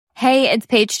Hey, it's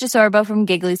Paige DeSorbo from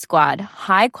Giggly Squad.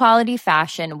 High quality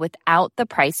fashion without the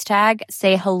price tag.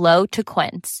 Say hello to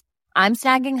Quince. I'm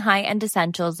snagging high-end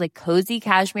essentials like cozy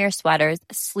cashmere sweaters,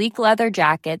 sleek leather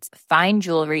jackets, fine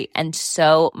jewelry, and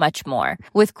so much more.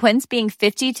 With Quince being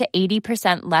 50 to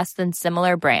 80% less than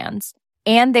similar brands.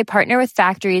 And they partner with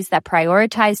factories that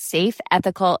prioritize safe,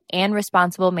 ethical, and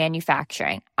responsible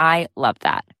manufacturing. I love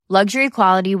that. Luxury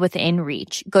quality within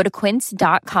reach. Go to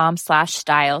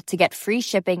quince.com/style to get free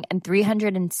shipping and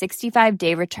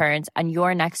 365-day returns on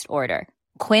your next order.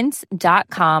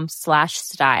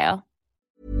 Quince.com/style.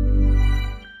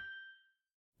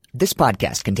 This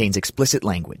podcast contains explicit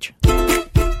language.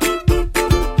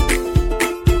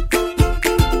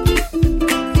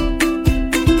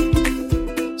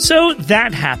 So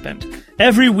that happened.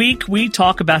 Every week we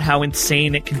talk about how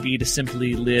insane it can be to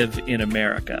simply live in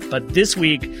America. But this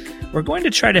week, we're going to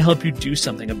try to help you do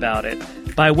something about it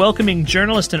by welcoming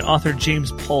journalist and author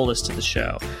James Poulos to the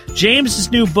show. James's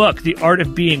new book, The Art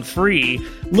of Being Free,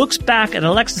 looks back at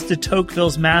Alexis de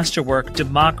Tocqueville's masterwork,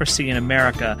 Democracy in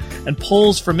America, and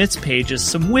pulls from its pages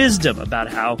some wisdom about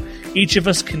how each of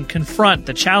us can confront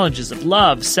the challenges of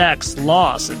love, sex,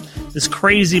 loss, and this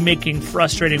crazy-making,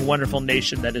 frustrating, wonderful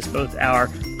nation that is both our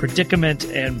predicament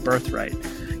and birthright.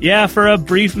 Yeah, for a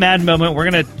brief mad moment, we're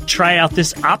going to try out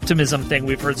this optimism thing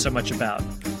we've heard so much about.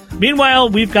 Meanwhile,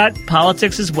 we've got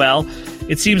politics as well.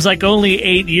 It seems like only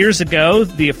 8 years ago,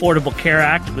 the Affordable Care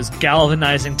Act was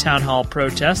galvanizing town hall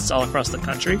protests all across the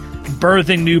country,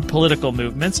 birthing new political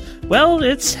movements. Well,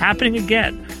 it's happening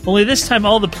again. Only this time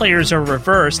all the players are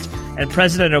reversed, and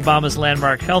President Obama's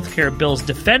landmark healthcare bill's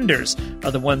defenders are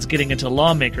the ones getting into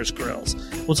lawmakers' grills.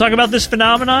 We'll talk about this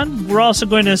phenomenon. We're also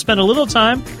going to spend a little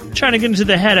time trying to get into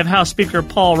the head of House Speaker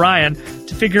Paul Ryan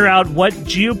to figure out what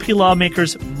GOP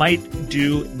lawmakers might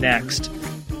do next.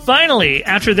 Finally,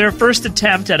 after their first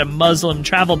attempt at a Muslim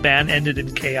travel ban ended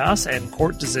in chaos and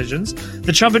court decisions,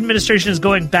 the Trump administration is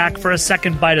going back for a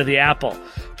second bite of the apple.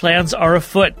 Plans are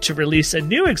afoot to release a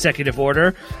new executive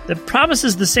order that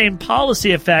promises the same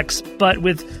policy effects, but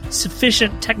with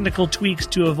sufficient technical tweaks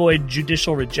to avoid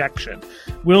judicial rejection.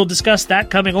 We'll discuss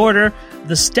that coming order,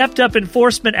 the stepped-up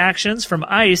enforcement actions from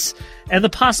ICE, and the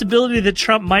possibility that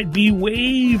Trump might be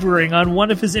wavering on one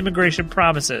of his immigration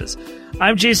promises.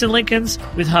 I'm Jason Linkins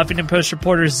with Huffington Post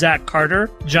reporters Zach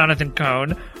Carter, Jonathan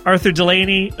Cohn, Arthur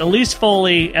Delaney, Elise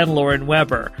Foley, and Lauren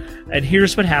Weber. And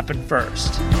here's what happened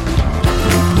first.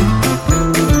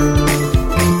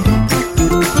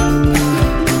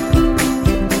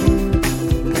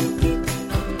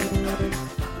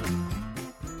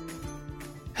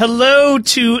 Hello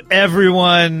to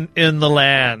everyone in the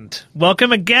land.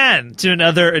 Welcome again to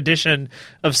another edition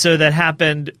of So That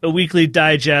Happened, a weekly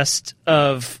digest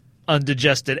of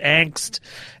undigested angst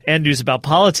and news about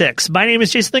politics. My name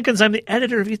is Jason Linkins. I'm the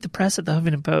editor of Eat the Press at the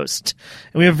Huffington Post.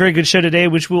 And we have a very good show today,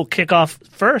 which we'll kick off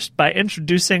first by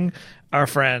introducing our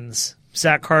friends.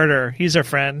 Zach Carter, he's our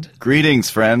friend.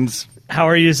 Greetings, friends. How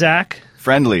are you, Zach?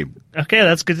 Friendly. Okay,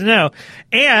 that's good to know.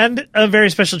 And a very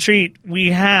special treat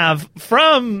we have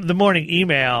from the morning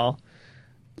email,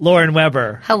 Lauren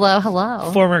Weber. Hello,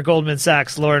 hello. Former Goldman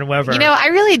Sachs, Lauren Weber. You know, I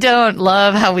really don't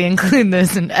love how we include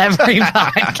this in every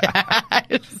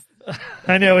podcast.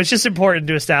 I know, it's just important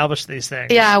to establish these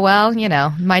things. Yeah, well, you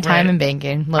know, my time in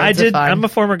banking. Loads of fun. I'm a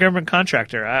former government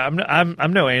contractor.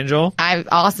 I'm no angel. I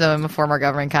also am a former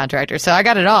government contractor, so I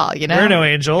got it all, you know? We're no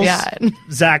angels. Yeah.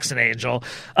 Zach's an angel.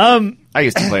 I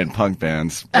used to play in punk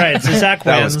bands. Right, so Zach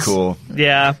wins. That was cool.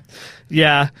 Yeah.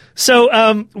 Yeah.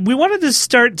 So we wanted to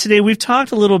start today. We've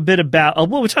talked a little bit about,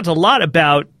 we talked a lot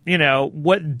about, you know,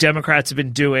 what Democrats have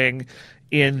been doing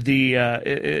in the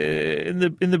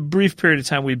brief period of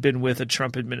time we've been with a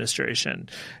Trump administration.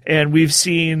 And we've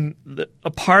seen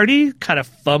a party kind of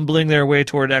fumbling their way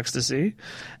toward ecstasy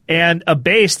and a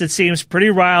base that seems pretty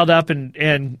riled up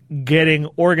and getting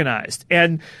organized.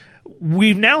 And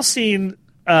we've now seen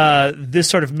this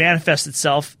sort of manifest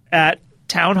itself at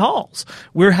town halls.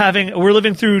 We're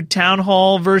living through town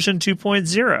hall version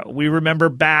 2.0. We remember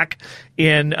back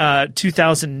in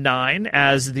 2009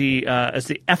 as the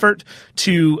effort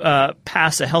to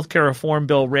pass a healthcare reform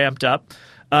bill ramped up.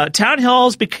 Town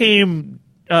halls became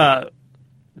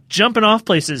jumping off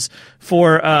places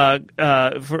for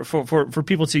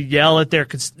people to yell at their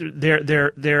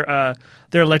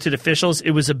elected officials.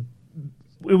 It was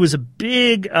a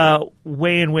big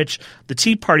way in which the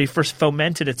Tea Party first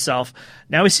fomented itself.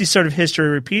 Now we see sort of history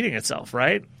repeating itself,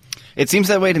 right? It seems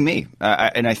that way to me,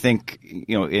 and I think,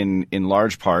 you know, in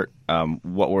large part,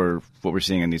 what we're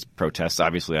seeing in these protests.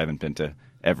 Obviously, I haven't been to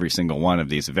every single one of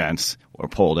these events or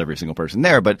polled every single person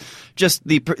there, but just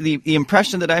the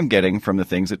impression that I'm getting from the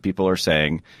things that people are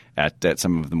saying at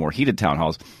some of the more heated town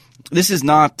halls, this is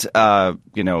not the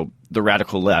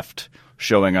radical left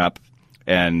showing up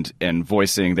and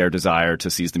voicing their desire to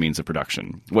seize the means of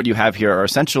production. What you have here are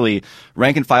essentially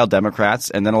rank-and-file Democrats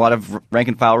and then a lot of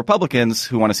rank-and-file Republicans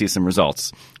who want to see some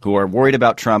results, who are worried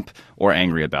about Trump or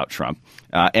angry about Trump.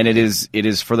 And it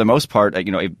is for the most part,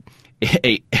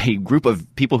 a group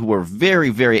of people who are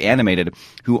very, very animated,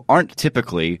 who aren't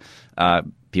typically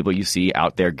people you see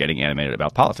out there getting animated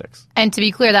about politics. And to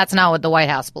be clear, that's not what the White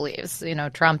House believes.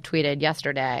 Trump tweeted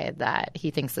yesterday that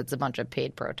he thinks it's a bunch of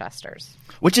paid protesters.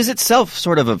 Which is itself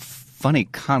sort of a funny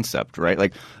concept, right?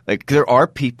 Like there are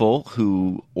people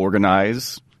who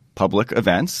organize public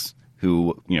events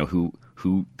who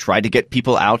try to get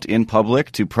people out in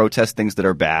public to protest things that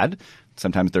are bad.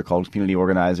 Sometimes they're called community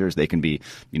organizers. They can be,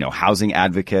 housing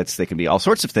advocates. They can be all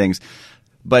sorts of things.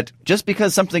 But just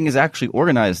because something is actually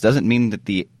organized doesn't mean that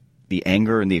the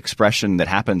anger and the expression that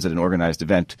happens at an organized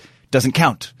event doesn't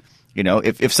count.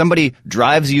 If somebody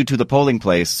drives you to the polling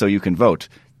place so you can vote,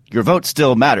 your vote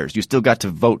still matters. You still got to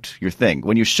vote your thing.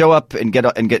 When you show up and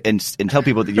tell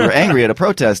people that you're angry at a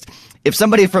protest, if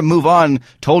somebody from Move On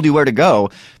told you where to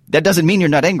go, that doesn't mean you're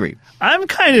not angry. I'm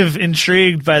kind of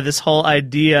intrigued by this whole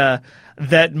idea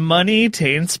that money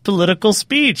taints political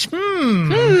speech.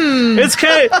 It's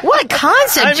kind of, what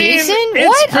concept, Jason?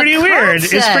 It's pretty weird.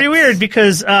 It's pretty weird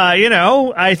because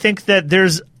I think that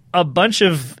there's a bunch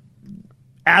of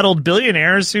addled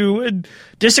billionaires who would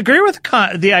disagree with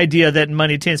the idea that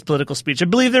money taints political speech. I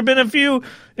believe there have been a few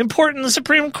important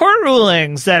Supreme Court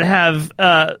rulings that have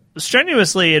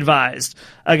strenuously advised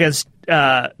against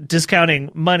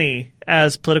discounting money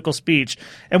as political speech.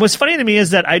 And what's funny to me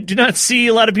is that I do not see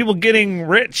a lot of people getting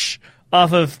rich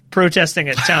off of protesting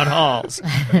at town halls.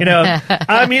 It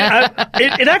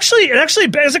actually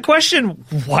begs a question: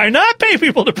 why not pay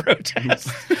people to protest?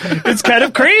 It's kind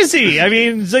of crazy.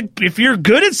 It's like, if you're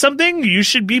good at something, you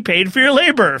should be paid for your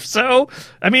labor. So,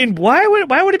 why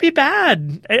would it be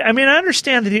bad? I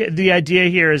understand that the idea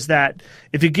here is that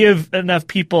if you give enough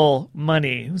people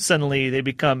money, suddenly they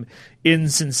become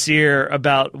insincere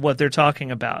about what they're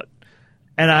talking about.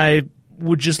 And I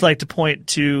would just like to point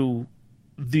to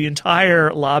the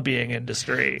entire lobbying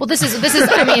industry. Well, this is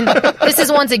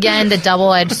once again the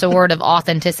double-edged sword of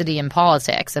authenticity in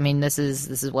politics. This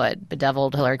is what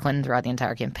bedeviled Hillary Clinton throughout the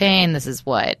entire campaign. This is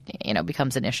what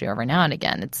becomes an issue every now and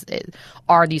again.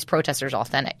 Are these protesters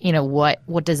authentic?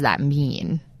 What does that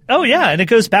mean? Oh yeah, and it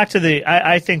goes back to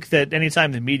I think that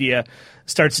anytime the media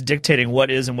starts dictating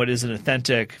what is and what isn't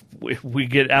authentic, we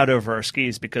get out over our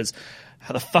skis, because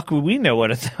how the fuck would we know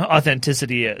what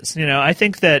authenticity is? I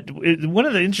think that one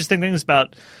of the interesting things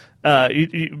about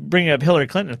you bringing up Hillary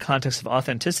Clinton in the context of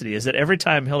authenticity is that every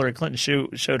time Hillary Clinton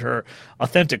showed her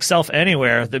authentic self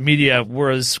anywhere, the media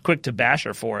was quick to bash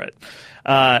her for it.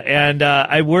 And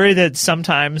I worry that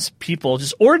sometimes people,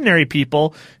 just ordinary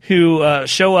people who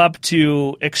show up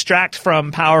to extract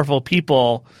from powerful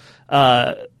people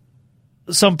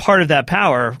some part of that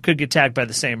power, could get tagged by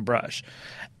the same brush.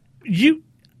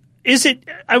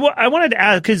 I wanted to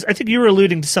add, because I think you were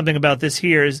alluding to something about this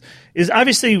here, is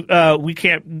obviously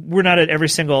we're not at every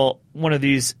single one of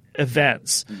these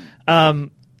events.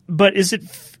 But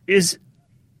is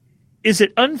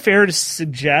it unfair to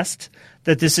suggest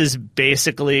that this is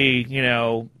basically,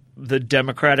 the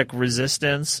Democratic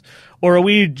resistance? Or are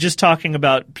we just talking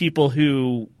about people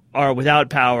who are without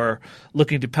power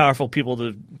looking to powerful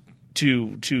people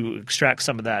to extract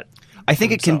some of that? I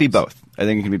think it can be both. I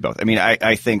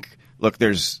think, look,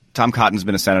 Tom Cotton's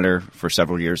been a senator for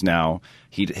several years now.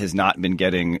 He has not been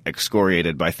getting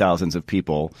excoriated by thousands of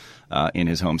people in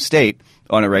his home state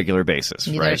on a regular basis.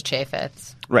 Neither is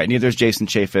Chaffetz. Right. Neither is Jason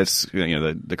Chaffetz,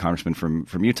 the congressman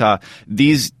from Utah.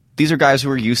 These are guys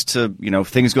who are used to,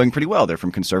 things going pretty well. They're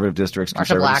from conservative districts,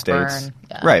 conservative states.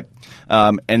 Yeah. Right.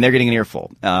 And they're getting an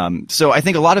earful. So I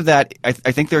think a lot of that, I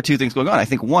think there are two things going on. I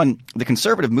think, one, the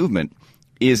conservative movement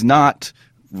is not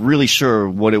really sure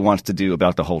what it wants to do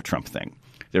about the whole Trump thing.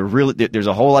 There's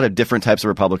a whole lot of different types of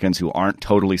Republicans who aren't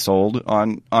totally sold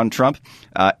on Trump.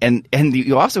 And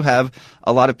you also have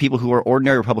a lot of people who are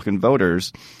ordinary Republican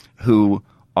voters who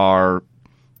are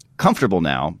comfortable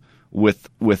now with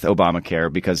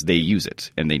Obamacare because they use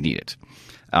it and they need it.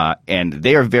 And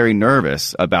they are very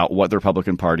nervous about what the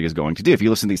Republican Party is going to do. If you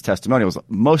listen to these testimonials,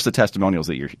 most of the testimonials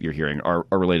that you're hearing are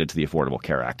related to the Affordable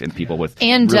Care Act and people with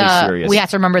really serious. We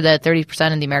have to remember that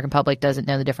 30% of the American public doesn't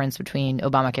know the difference between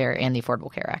Obamacare and the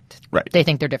Affordable Care Act. Right. They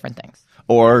think they're different things.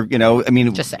 Or,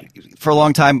 just saying. For a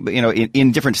long time,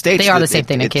 in different states. They are the same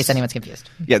thing, in case anyone's confused.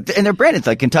 Yeah, and they're branded.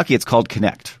 Like Kentucky, it's called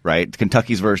Connect, right?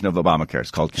 Kentucky's version of Obamacare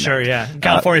is called Connect. Sure, yeah.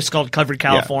 California's called Covered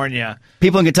California. Yeah.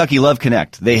 People in Kentucky love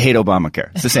Connect. They hate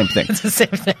Obamacare. It's the same thing. It's the same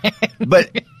thing.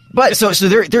 But so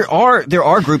there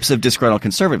are groups of disgruntled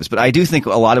conservatives, but I do think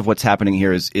a lot of what's happening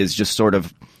here is just sort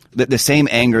of the same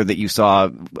anger that you saw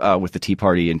with the Tea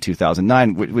Party in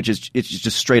 2009, which is it's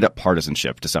just straight up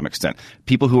partisanship to some extent.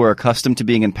 People who are accustomed to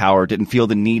being in power didn't feel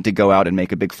the need to go out and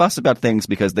make a big fuss about things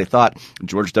because they thought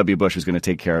George W. Bush was going to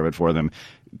take care of it for them.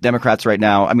 Democrats right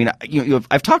now, I mean,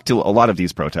 I've talked to a lot of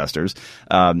these protesters.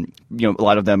 A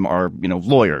lot of them are,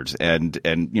 lawyers and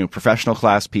professional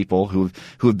class people who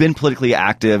have been politically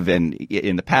active and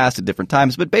in the past at different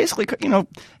times, but basically,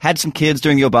 had some kids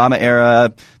during the Obama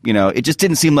era. It just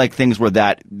didn't seem like things were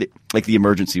that, like the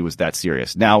emergency was that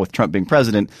serious. Now with Trump being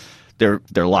president, they're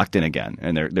locked in again,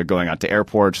 and they're going out to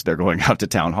airports, they're going out to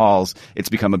town halls. It's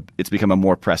become a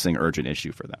more pressing, urgent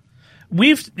issue for them.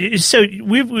 You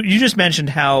just mentioned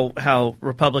how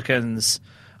Republicans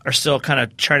are still kind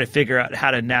of trying to figure out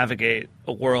how to navigate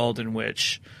a world in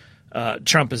which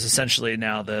Trump is essentially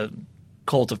now the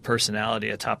cult of personality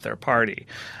atop their party.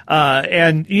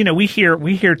 And we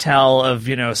hear tell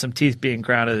of some teeth being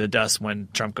ground to the dust when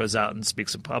Trump goes out and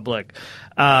speaks in public.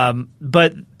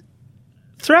 But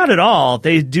throughout it all,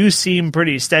 they do seem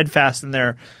pretty steadfast in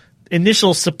their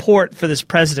initial support for this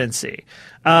presidency.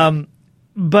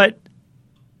 But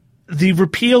the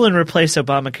repeal and replace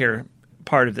Obamacare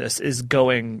part of this is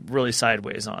going really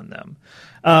sideways on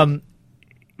them.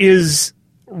 Is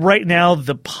right now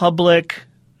the public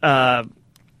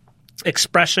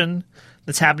expression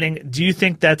that's happening? Do you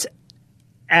think that's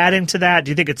adding to that?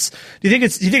 Do you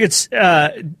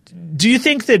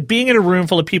think that being in a room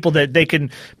full of people that they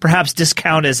can perhaps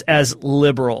discount as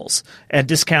liberals and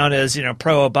discount as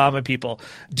pro-Obama people?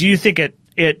 Do you think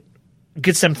it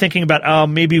gets them thinking about, oh,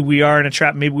 maybe we are in a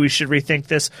trap, maybe we should rethink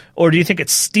this? Or do you think it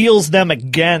steels them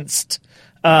against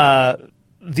the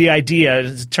idea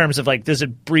in terms of does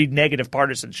it breed negative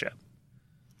partisanship?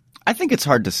 I think it's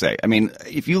hard to say. I mean,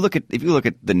 if you look at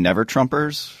the Never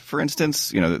Trumpers, for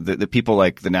instance, the people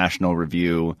like the National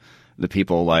Review, the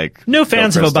people like no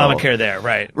fans Bill of Kristol. Obamacare there,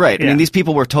 right? Right. Yeah. I mean, these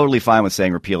people were totally fine with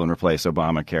saying repeal and replace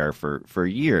Obamacare for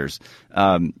years.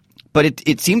 But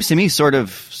it seems to me sort of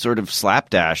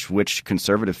slapdash which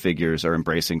conservative figures are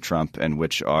embracing Trump and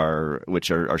which are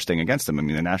staying against him. I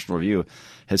mean, the National Review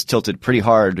has tilted pretty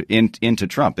hard into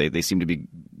Trump. They seem to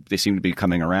be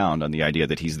coming around on the idea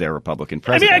that he's their Republican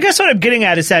president. I mean, I guess what I'm getting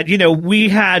at is that, we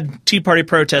had Tea Party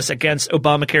protests against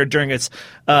Obamacare during its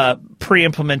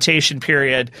pre-implementation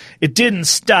period. It didn't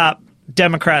stop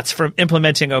Democrats from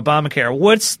implementing Obamacare.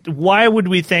 Why would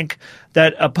we think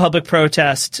that a public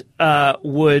protest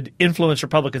would influence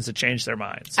Republicans to change their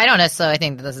minds? I don't necessarily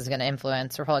think that this is going to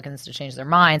influence Republicans to change their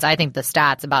minds. I think the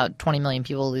stats about 20 million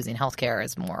people losing health care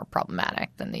is more problematic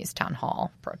than these town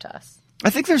hall protests. I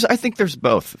think there's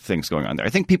both things going on there. I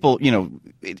think people,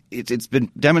 it's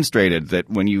been demonstrated that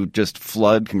when you just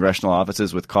flood congressional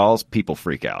offices with calls, people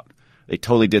freak out. They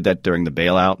totally did that during the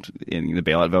bailout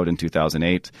vote in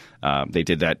 2008. They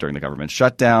did that during the government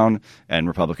shutdown, and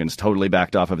Republicans totally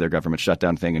backed off of their government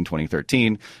shutdown thing in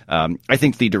 2013. I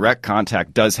think the direct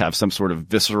contact does have some sort of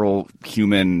visceral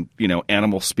human,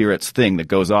 animal spirits thing that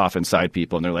goes off inside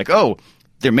people, and they're like, oh,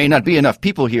 there may not be enough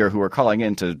people here who are calling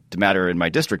in to matter in my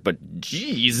district, but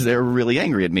geez, they're really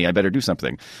angry at me. I better do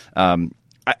something.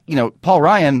 Paul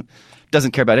Ryan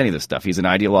doesn't care about any of this stuff. He's an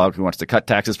ideologue who wants to cut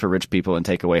taxes for rich people and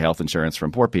take away health insurance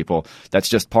from poor people. That's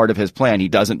just part of his plan. He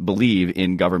doesn't believe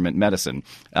in government medicine,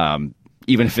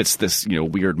 even if it's this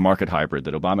weird market hybrid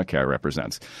that Obamacare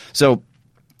represents. So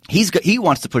he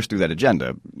wants to push through that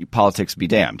agenda. Politics be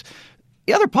damned.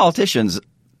 The other politicians,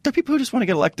 they're people who just want to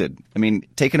get elected. I mean,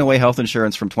 taking away health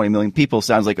insurance from 20 million people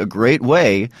sounds like a great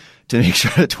way to make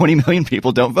sure that 20 million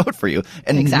people don't vote for you.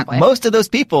 And exactly. Most of those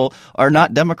people are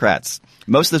not Democrats.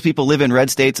 Most of those people live in red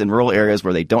states and rural areas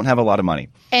where they don't have a lot of money.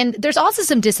 And there's also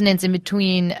some dissonance in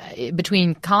between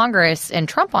Congress and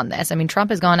Trump on this. I mean,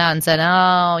 Trump has gone out and said,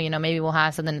 maybe we'll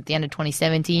have something at the end of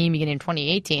 2017, beginning of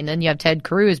 2018. Then you have Ted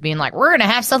Cruz being like, we're going to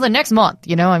have something next month.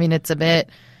 I mean, it's a bit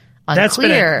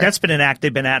unclear. That's been an act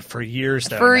they've been at for years,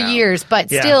 though. But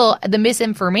still, the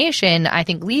misinformation, I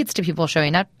think, leads to people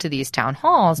showing up to these town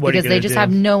halls because they just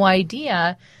have no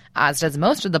idea, as does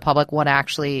most of the public, what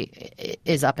actually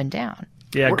is up and down.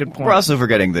 Yeah, good point. We're also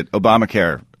forgetting that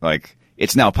Obamacare, like,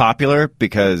 it's now popular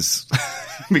because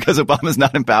because Obama's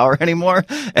not in power anymore,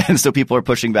 and so people are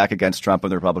pushing back against Trump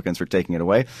and the Republicans for taking it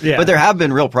away. Yeah. But there have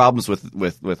been real problems with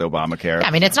Obamacare. Yeah,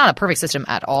 I mean, it's not a perfect system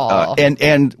at all.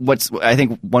 And I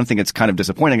think one thing that's kind of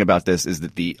disappointing about this is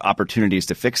that the opportunities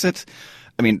to fix it,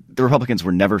 I mean, the Republicans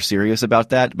were never serious about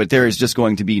that, but there is just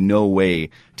going to be no way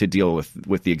to deal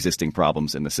with the existing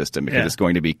problems in the system because it's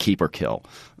going to be keep or kill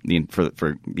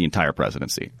for the entire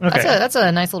presidency. Okay. That's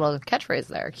a nice little catchphase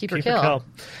there. Keep or kill.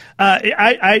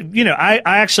 I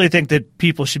actually think that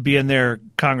people should be in their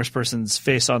congressperson's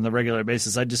face on the regular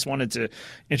basis. I just wanted to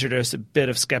introduce a bit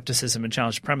of skepticism and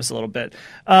challenge the premise a little bit.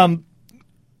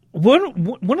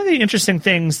 One of the interesting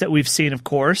things that we've seen, of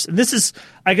course, and this is,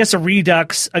 I guess,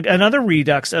 another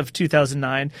redux of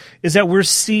 2009, is that we're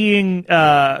seeing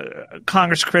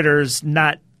Congress critters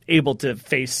not able to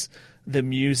face the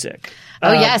music.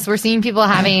 Oh, yes. We're seeing people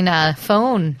having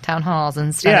phone town halls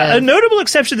instead of... A notable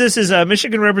exception to this is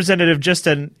Michigan Representative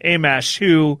Justin Amash,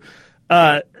 who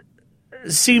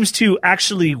seems to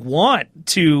actually want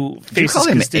to face his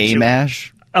constituents. Did you call him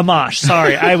Amash? Amash,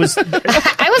 sorry. I was wondering,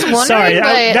 sorry, but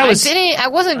I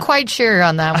wasn't quite sure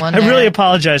on that one. I really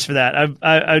apologize for that.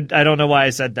 I don't know why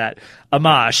I said that.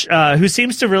 Amash, who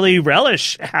seems to really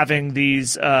relish having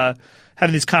these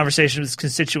conversations with his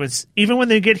constituents, even when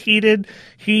they get heated.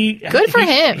 Good for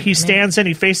him. He stands and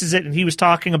he faces it. And he was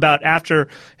talking about after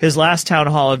his last town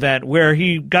hall event where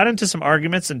he got into some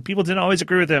arguments and people didn't always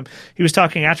agree with him. He was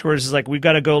talking afterwards. It's like, we've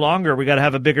got to go longer. We got to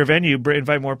have a bigger venue,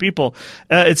 invite more people.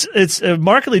 It's a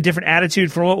markedly different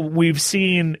attitude from what we've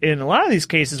seen in a lot of these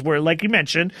cases where, like you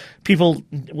mentioned, people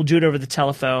will do it over the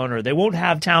telephone or they won't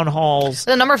have town halls.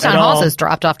 The number of town halls has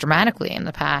dropped off dramatically in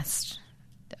the past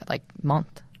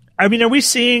month. I mean, are we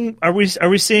seeing who's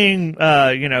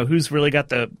really got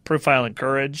the profile and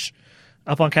courage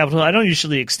up on Capitol Hill? I don't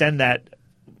usually extend that.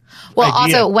 Well,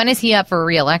 idea. also, when is he up for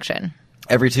re-election?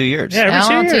 Every 2 years. Yeah,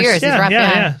 every 2 years. He's right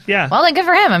behind. Yeah. Well, then good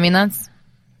for him. I mean, that's...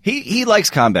 He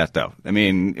likes combat, though. I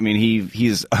mean,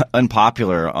 he's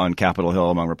unpopular on Capitol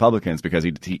Hill among Republicans because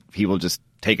he will just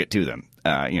take it to them.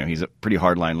 He's a pretty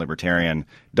hardline libertarian,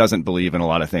 doesn't believe in a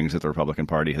lot of things that the Republican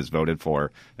Party has voted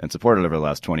for and supported over the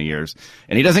last 20 years,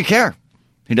 and he doesn't care.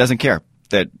 He doesn't care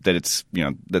that it's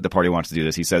that the party wants to do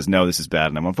this. He says, no, this is bad,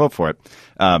 and I won't vote for it.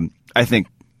 I think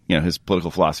his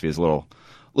political philosophy is a little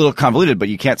convoluted, but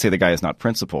you can't say the guy is not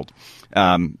principled.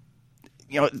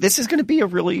 This is going to be a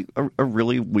really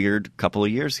weird couple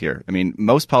of years here. I mean,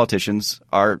 most politicians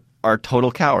are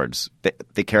total cowards.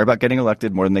 They care about getting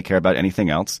elected more than they care about anything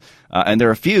else. And there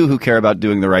are a few who care about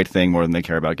doing the right thing more than they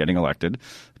care about getting elected,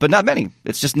 but not many.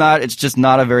 It's just not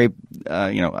a very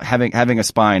having a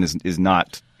spine is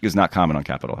not common on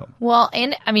Capitol Hill. Well,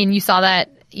 and I mean, you saw that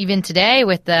even today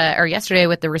yesterday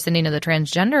with the rescinding of the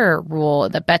transgender rule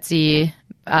that Betsy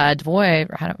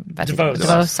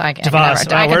DeVos. I can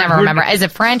never remember. Is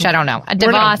it French? I don't know.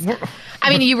 DeVos. I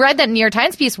mean, you read that New York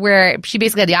Times piece where she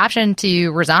basically had the option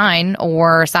to resign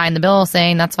or sign the bill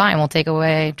saying that's fine, we'll take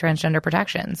away transgender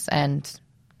protections, and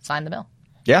sign the bill.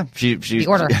 Yeah, she the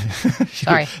order.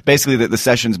 Sorry. Basically, the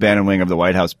Sessions Bannon wing of the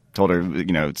White House told her,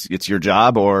 it's your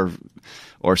job or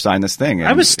sign this thing. And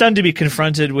I was stunned to be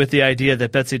confronted with the idea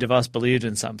that Betsy DeVos believed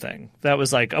in something. That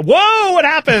was like, whoa, what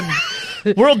happened?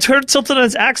 World tilted on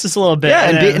its axis a little bit. Yeah,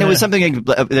 and it was something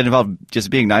that involved just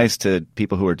being nice to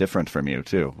people who are different from you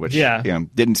too, which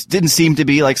didn't seem to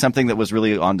be like something that was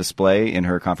really on display in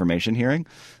her confirmation hearing.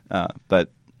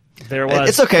 But there was.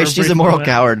 It's okay. She's a moral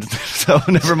coward, so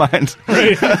never mind.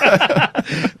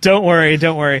 Don't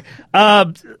worry.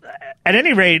 At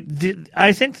any rate,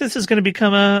 I think this is going to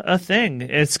become a thing.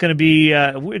 It's going to be,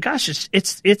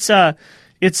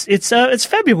 it's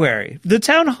February. The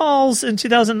town halls in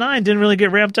 2009 didn't really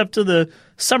get ramped up to the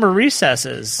summer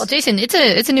recesses. Well, Jason, it's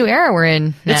a new era we're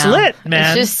in now. It's lit,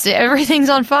 man. It's just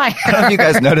everything's on fire. I don't know if you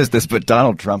guys noticed this, but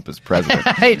Donald Trump is president.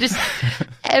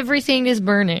 Everything is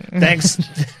burning.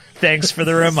 Thanks for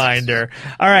the reminder.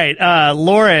 All right,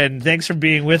 Lauren, thanks for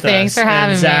being with us. Thanks for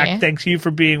having me. Zach, me. Thanks you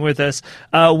for being with us.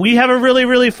 We have a really,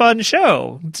 really fun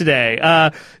show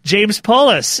today. James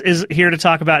Polis is here to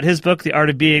talk about his book, The Art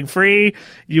of Being Free.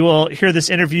 You will hear this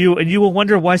interview, and you will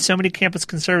wonder why so many campus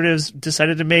conservatives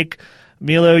decided to make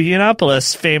Milo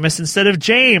Yiannopoulos famous instead of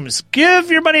James.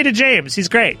 Give your money to James. He's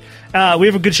great. We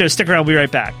have a good show. Stick around. We'll be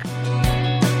right back.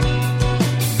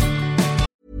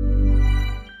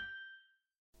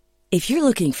 If you're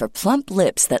looking for plump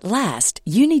lips that last,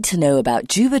 you need to know about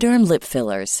Juvederm lip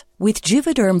fillers. With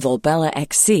Juvederm Volbella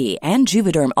XC and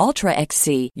Juvederm Ultra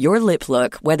XC, your lip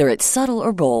look, whether it's subtle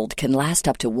or bold, can last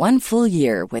up to 1 full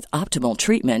year with optimal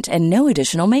treatment and no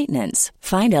additional maintenance.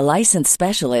 Find a licensed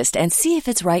specialist and see if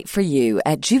it's right for you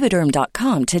at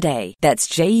Juvederm.com today. That's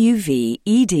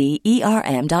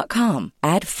JUVEDERM.com.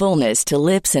 Add fullness to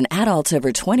lips in adults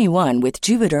over 21 with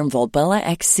Juvederm Volbella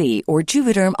XC or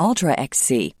Juvederm Ultra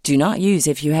XC. Do not use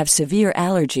if you have severe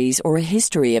allergies or a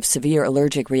history of severe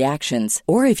allergic reactions,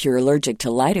 or if you're allergic to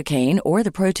lidocaine or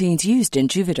the proteins used in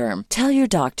Juvederm. Tell your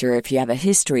doctor if you have a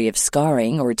history of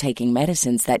scarring or taking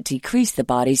medicines that decrease the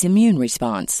body's immune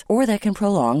response or that can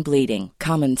prolong bleeding.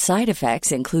 Common side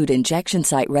effects include injection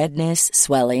site redness,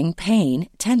 swelling, pain,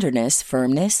 tenderness,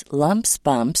 firmness, lumps,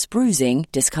 bumps, bruising,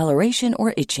 discoloration,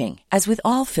 or itching. As with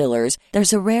all fillers,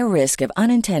 there's a rare risk of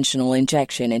unintentional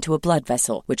injection into a blood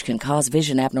vessel, which can cause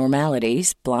vision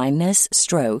abnormalities, blindness,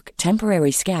 stroke,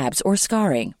 temporary scabs, or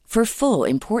scarring. For full,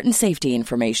 important safety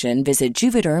information, visit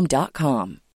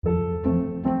Juvederm.com.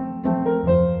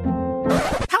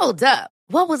 Hold up.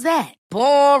 What was that?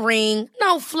 Boring.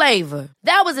 No flavor.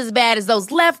 That was as bad as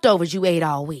those leftovers you ate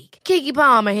all week. Keke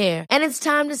Palmer here, and it's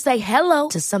time to say hello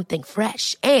to something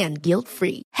fresh and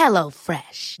guilt-free.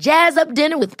 HelloFresh. Jazz up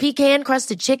dinner with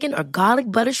pecan-crusted chicken or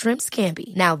garlic butter shrimp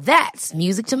scampi. Now that's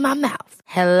music to my mouth.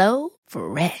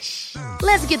 HelloFresh.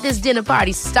 Let's get this dinner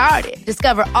party started.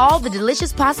 Discover all the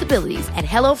delicious possibilities at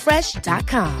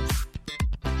HelloFresh.com.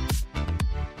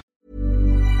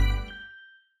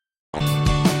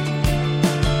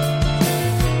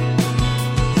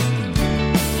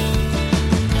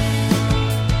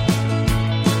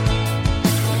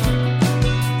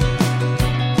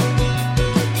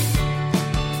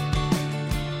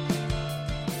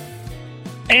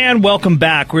 And welcome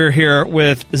back. We're here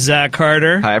with Zach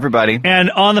Carter. Hi, everybody.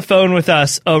 And on the phone with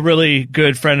us, a really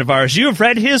good friend of ours. You have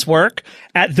read his work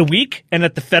at The Week and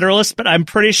at The Federalist, but I'm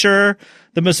pretty sure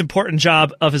the most important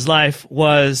job of his life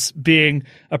was being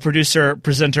a producer,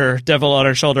 presenter, devil on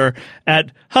our shoulder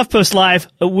at HuffPost Live,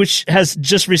 which has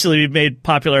just recently been made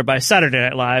popular by Saturday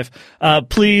Night Live.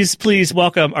 Please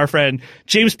welcome our friend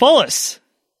James Poulos.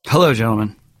 Hello,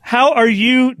 gentlemen. How are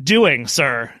you doing,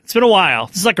 sir? It's been a while.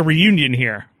 This is like a reunion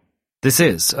here. This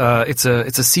is. It's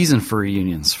a season for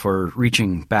reunions, for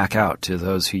reaching back out to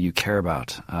those who you care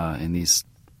about in these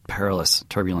perilous,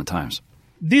 turbulent times.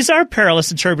 These are perilous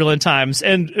and turbulent times,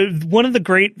 and one of the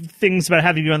great things about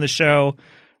having you on the show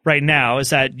right now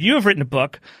is that you have written a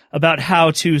book about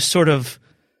how to sort of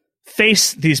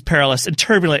face these perilous and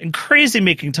turbulent and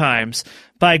crazy-making times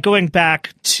by going back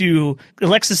to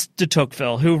Alexis de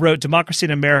Tocqueville, who wrote Democracy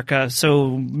in America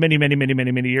so many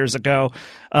years ago.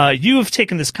 You have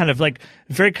taken this kind of like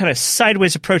very kind of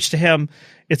sideways approach to him.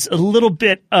 It's a little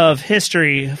bit of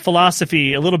history,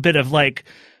 philosophy, a little bit of like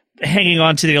hanging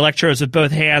on to the electrodes with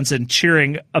both hands and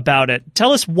cheering about it.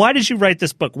 Tell us, why did you write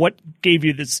this book? What gave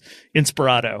you this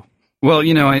inspirato? Well,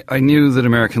 you know, I knew that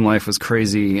American life was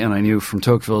crazy, and I knew from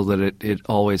Tocqueville that it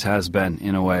always has been,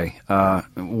 in a way. I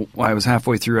was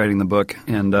halfway through writing the book,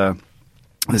 and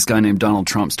this guy named Donald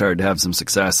Trump started to have some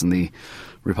success in the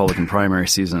Republican primary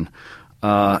season.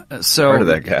 Heard of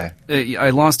that guy.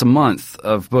 I lost a month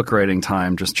of book writing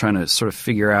time just trying to sort of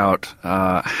figure out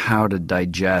how to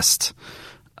digest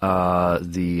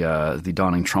the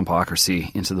dawning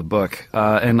Trumpocracy into the book,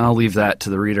 and I'll leave that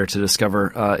to the reader to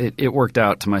discover. It worked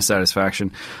out to my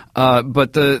satisfaction,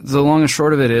 but the long and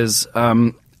short of it is,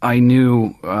 I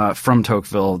knew from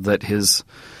Tocqueville that his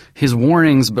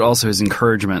warnings, but also his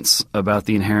encouragements about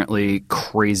the inherently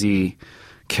crazy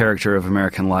character of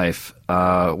American life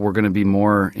were going to be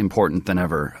more important than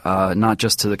ever, not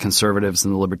just to the conservatives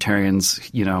and the libertarians,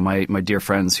 you know, my dear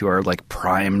friends who are like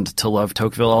primed to love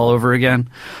Tocqueville all over again,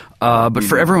 but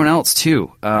for everyone else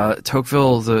too.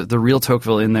 Tocqueville, the real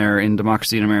Tocqueville in there in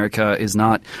Democracy in America, is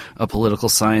not a political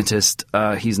scientist.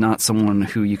 He's not someone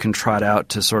who you can trot out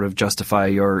to sort of justify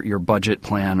your budget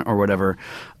plan or whatever.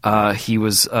 He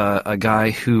was a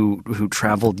guy who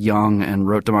traveled young and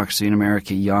wrote Democracy in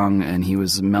America young, and he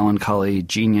was a melancholy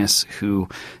genius who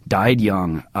died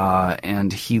young,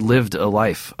 and he lived a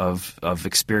life of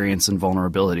experience and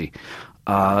vulnerability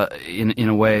in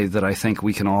a way that I think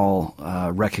we can all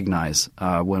recognize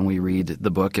when we read the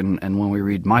book and when we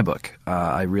read my book.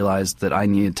 I realized that I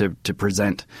needed to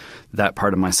present that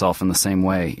part of myself in the same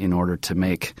way in order to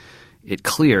make it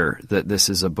clear that this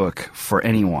is a book for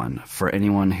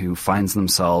anyone who finds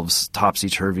themselves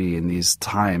topsy-turvy in these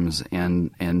times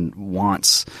and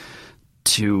wants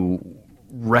to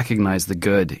recognize the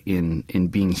good in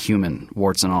being human,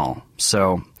 warts and all.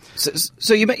 So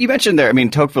So you mentioned there. I mean,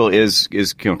 Tocqueville is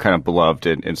kind of beloved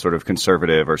in sort of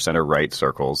conservative or center right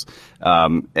circles,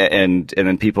 and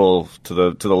then people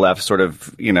to the left sort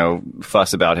of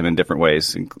fuss about him in different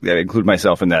ways. I include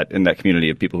myself in that community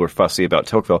of people who are fussy about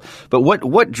Tocqueville. But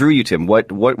what drew you to him?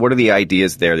 What are the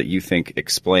ideas there that you think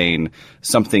explain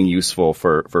something useful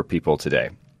for people today?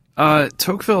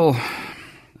 Tocqueville.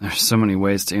 There's so many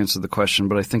ways to answer the question,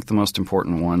 but I think the most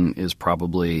important one is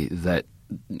probably that,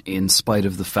 in spite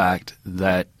of the fact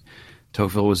that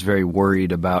Tocqueville was very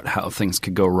worried about how things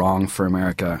could go wrong for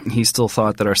America, he still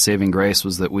thought that our saving grace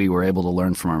was that we were able to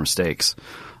learn from our mistakes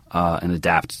and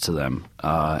adapt to them,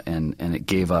 and it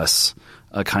gave us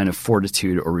a kind of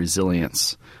fortitude or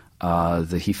resilience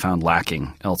that he found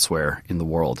lacking elsewhere in the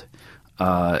world.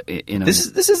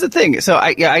 This is the thing. So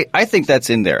I think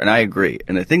that's in there, and I agree.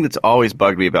 And the thing that's always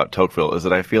bugged me about Tocqueville is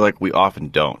that I feel like we often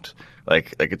don't.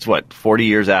 Like it's 40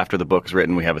 years after the book's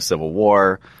written, we have a civil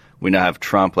war. We now have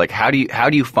Trump. Like how do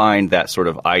you find that sort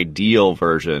of ideal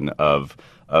version of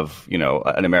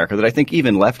an America that I think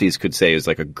even lefties could say is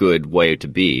like a good way to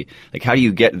be? Like how do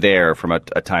you get there from a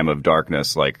time of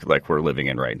darkness like we're living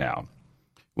in right now?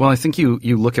 Well, I think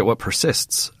you look at what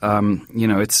persists.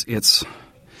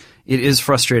 It is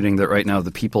frustrating that right now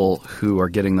the people who are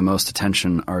getting the most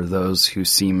attention are those who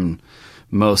seem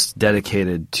most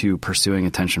dedicated to pursuing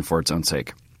attention for its own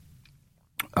sake.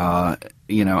 I,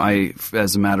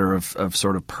 as a matter of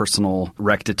sort of personal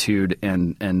rectitude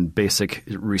and basic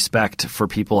respect for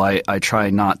people, I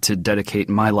try not to dedicate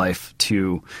my life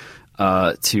to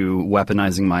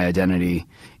weaponizing my identity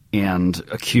and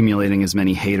accumulating as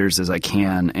many haters as I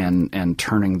can and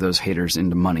turning those haters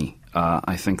into money.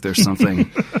 I think there's something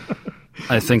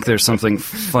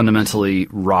fundamentally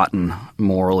rotten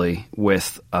morally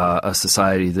with a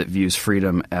society that views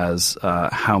freedom as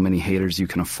how many haters you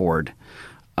can afford.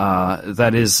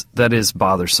 That is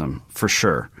bothersome for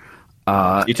sure.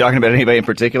 You talking about anybody in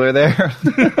particular there?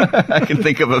 I can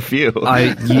think of a few.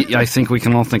 I think we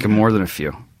can all think of more than a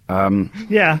few.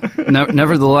 Yeah.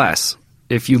 Nevertheless,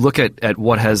 if you look at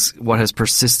what has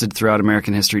persisted throughout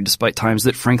American history, despite times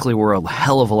that frankly were a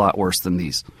hell of a lot worse than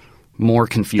these, more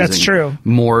confusing, that's true,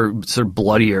 more sort of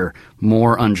bloodier,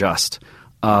 more unjust.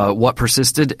 What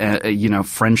persisted?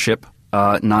 Friendship,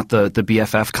 not the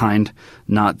BFF kind,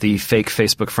 not the fake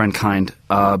Facebook friend kind,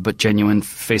 but genuine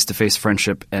face-to-face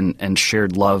friendship and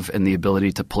shared love and the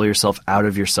ability to pull yourself out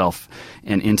of yourself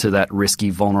and into that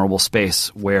risky, vulnerable space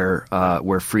where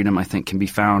freedom, I think, can be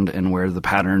found and where the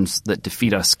patterns that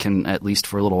defeat us can, at least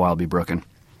for a little while, be broken.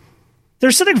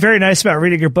 There's something very nice about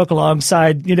reading your book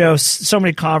alongside, so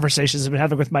many conversations I've been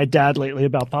having with my dad lately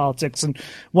about politics. And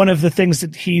one of the things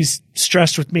that he's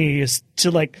stressed with me is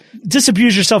to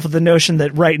disabuse yourself of the notion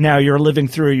that right now you're living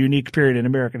through a unique period in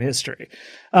American history.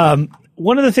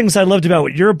 One of the things I loved about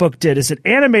what your book did is it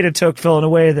animated Tocqueville in a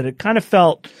way that it kind of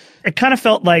felt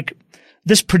like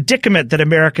this predicament that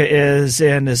America is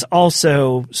in is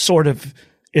also sort of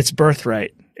its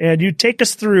birthright. And you take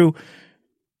us through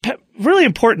really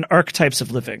important archetypes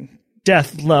of living: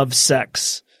 death, love,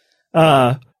 sex.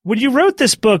 When you wrote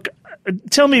this book,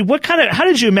 tell me how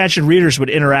did you imagine readers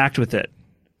would interact with it?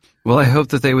 Well, I hope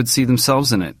that they would see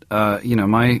themselves in it.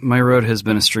 My road has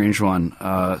been a strange one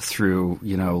through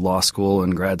law school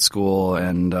and grad school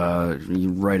and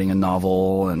writing a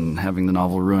novel and having the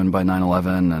novel ruined by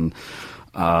 9/11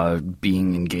 and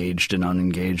being engaged and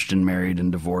unengaged and married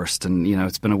and divorced, and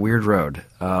it's been a weird road.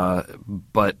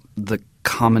 But the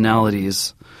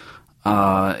commonalities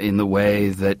in the way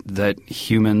that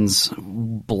humans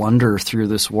blunder through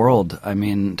this world. I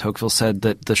mean, Tocqueville said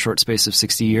that the short space of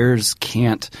 60 years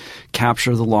can't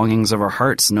capture the longings of our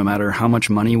hearts, no matter how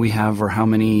much money we have or how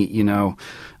many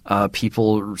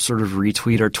people sort of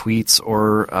retweet our tweets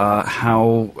or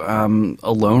how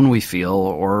alone we feel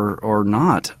or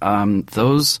not.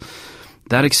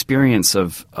 That experience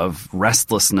of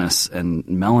restlessness and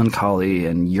melancholy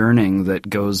and yearning that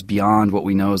goes beyond what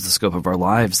we know as the scope of our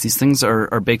lives, these things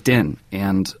are baked in.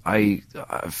 And I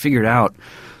figured out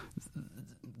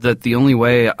that the only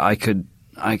way I could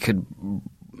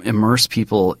immerse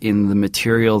people in the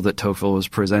material that Tocqueville was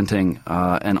presenting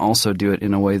and also do it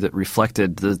in a way that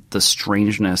reflected the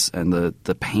strangeness and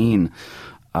the pain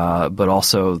but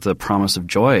also the promise of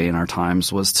joy in our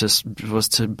times was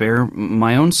to bear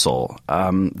my own soul.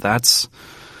 That's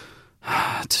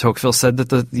Tocqueville said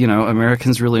that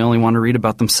Americans really only want to read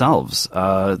about themselves.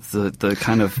 The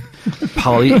kind of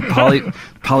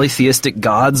polytheistic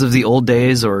gods of the old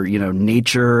days, or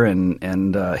nature and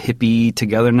hippie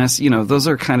togetherness. Those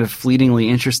are kind of fleetingly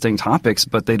interesting topics,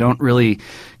 but they don't really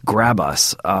grab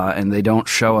us, and they don't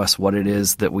show us what it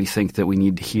is that we think that we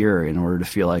need to hear in order to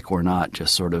feel like we're not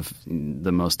just sort of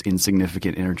the most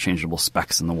insignificant interchangeable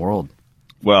specks in the world.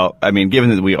 Well, I mean, given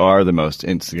that we are the most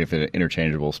insignificant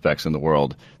interchangeable specks in the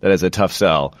world, that is a tough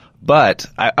sell. But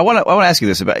I want to ask you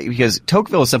this because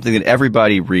Tocqueville is something that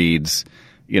everybody reads,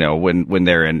 when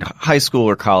they're in high school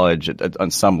or college on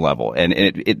some level. And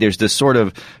there's this sort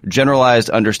of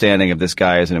generalized understanding of this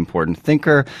guy as an important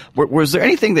thinker. Was there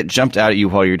anything that jumped out at you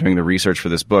while you were doing the research for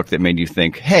this book that made you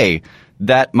think, hey,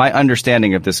 that my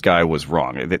understanding of this guy was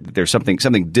wrong? That there's something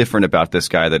different about this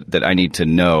guy that I need to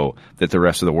know that the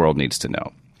rest of the world needs to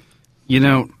know?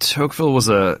 Tocqueville was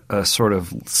a sort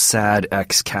of sad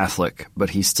ex-Catholic, but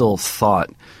he still thought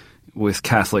with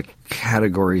Catholic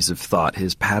categories of thought.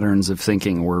 His patterns of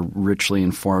thinking were richly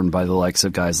informed by the likes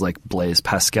of guys like Blaise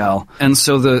Pascal. And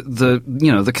so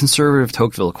the conservative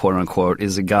Tocqueville, quote unquote,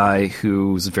 is a guy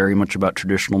who's very much about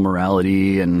traditional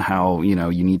morality and how, you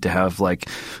need to have like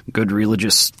good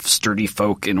religious sturdy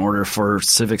folk in order for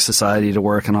civic society to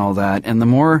work and all that. And the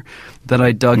more that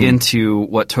I dug into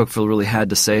what Tocqueville really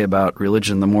had to say about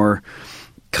religion, the more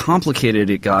complicated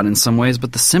it got in some ways,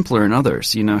 but the simpler in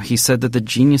others. He said that the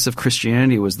genius of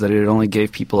Christianity was that it only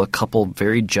gave people a couple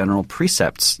very general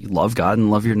precepts: love God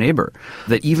and love your neighbor.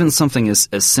 That even something as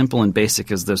simple and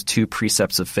basic as those two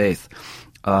precepts of faith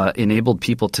enabled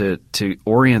people to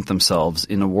orient themselves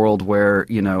in a world where,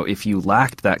 if you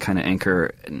lacked that kind of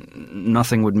anchor,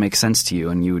 nothing would make sense to you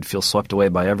and you would feel swept away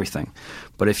by everything.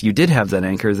 But if you did have that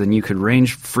anchor, then you could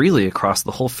range freely across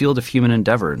the whole field of human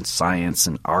endeavor, and science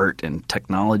and art and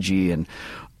technology and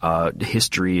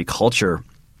history, culture.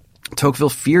 Tocqueville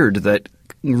feared that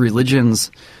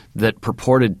religions that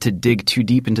purported to dig too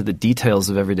deep into the details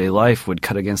of everyday life would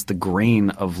cut against the grain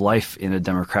of life in a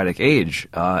democratic age,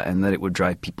 and that it would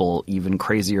drive people even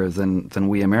crazier than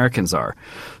we Americans are.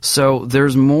 So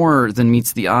there's more than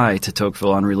meets the eye to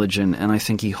Tocqueville on religion, and I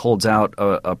think he holds out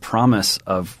a promise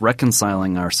of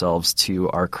reconciling ourselves to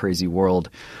our crazy world,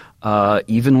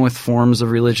 even with forms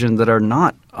of religion that are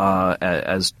not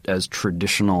as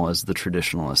traditional as the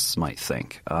traditionalists might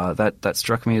think. That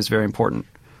struck me as very important.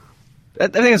 I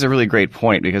think that's a really great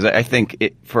point, because I think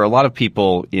for a lot of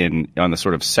people on the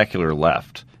sort of secular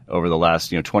left over the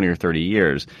last 20 or 30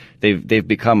 years, they've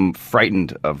become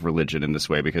frightened of religion in this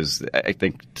way, because I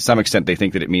think to some extent they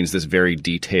think that it means this very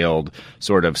detailed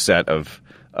sort of set of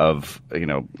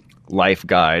life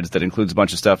guides that includes a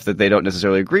bunch of stuff that they don't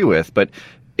necessarily agree with. But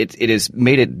it has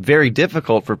made it very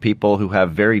difficult for people who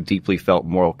have very deeply felt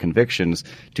moral convictions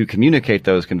to communicate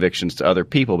those convictions to other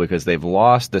people, because they've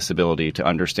lost this ability to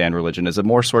understand religion as a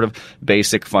more sort of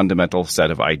basic, fundamental set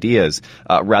of ideas,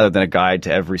 rather than a guide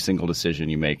to every single decision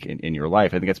you make in your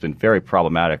life. I think it's been very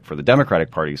problematic for the Democratic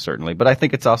Party, certainly, but I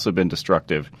think it's also been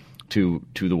destructive to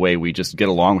the way we just get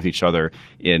along with each other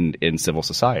in civil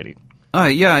society.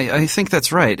 Yeah, I think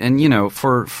that's right. And,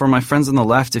 for my friends on the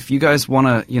left, if you guys want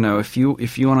to,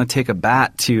 if you want to take a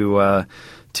bat to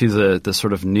the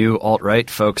sort of new alt-right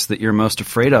folks that you're most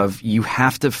afraid of, you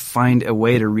have to find a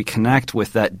way to reconnect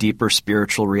with that deeper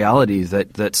spiritual reality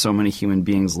that so many human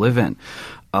beings live in.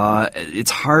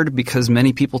 It's hard because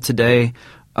many people today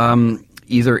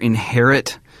either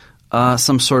inherit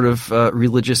some sort of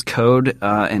religious code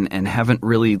and haven't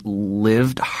really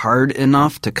lived hard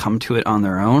enough to come to it on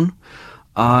their own.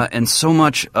 And so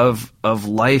much of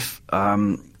life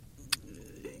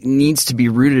needs to be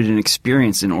rooted in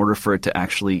experience in order for it to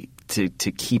actually to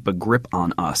keep a grip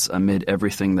on us amid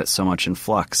everything that's so much in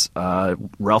flux.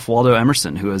 Ralph Waldo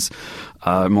Emerson, who is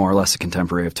more or less a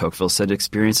contemporary of Tocqueville, said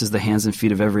experience is the hands and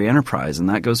feet of every enterprise, and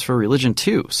that goes for religion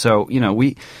too. So,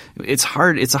 it's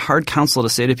a hard counsel to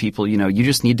say to people, you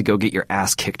just need to go get your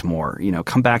ass kicked more.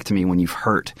 Come back to me when you've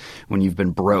hurt, when you've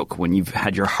been broke, when you've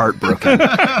had your heart broken.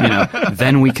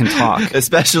 Then we can talk.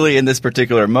 Especially in this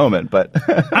particular moment, but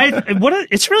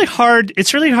it's really hard.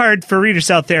 It's really hard for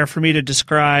readers out there for me to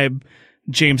describe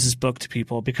James's book to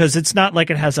people, because it's not like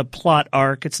it has a plot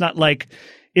arc. It's not like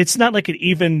it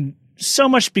even so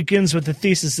much begins with the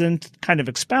thesis and kind of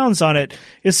expounds on it.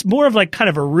 It's more of like kind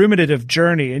of a ruminative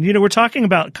journey. And, we're talking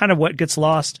about kind of what gets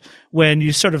lost when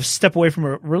you sort of step away from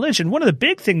a religion. One of the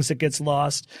big things that gets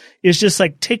lost is just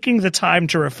like taking the time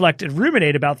to reflect and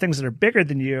ruminate about things that are bigger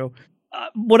than you.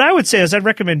 what I would say is I'd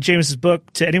recommend James's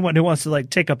book to anyone who wants to like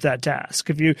take up that task.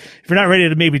 If you're not ready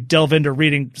to maybe delve into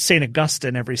reading St.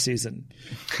 Augustine every season,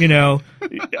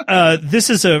 this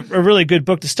is a really good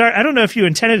book to start. I don't know if you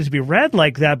intended it to be read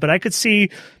like that, but I could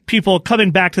see people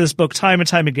coming back to this book time and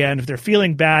time again. If they're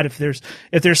feeling bad, if there's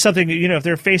something, if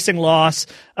they're facing loss,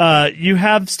 you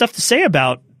have stuff to say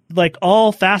about like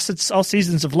all facets, all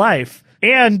seasons of life.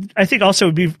 And I think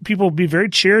also people would be very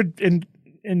cheered and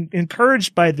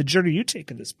encouraged by the journey you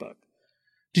take in this book.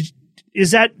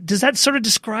 Does that sort of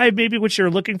describe maybe what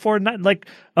you're looking for? Not like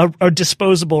a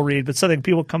disposable read, but something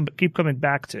people keep coming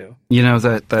back to.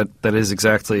 That is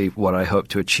exactly what I hope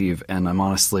to achieve, and I'm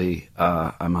honestly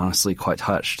quite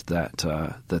touched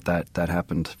that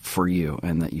happened for you,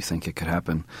 and that you think it could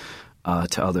happen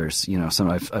to others.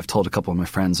 I've told a couple of my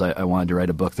friends I wanted to write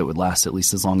a book that would last at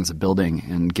least as long as a building,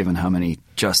 and given how many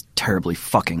just terribly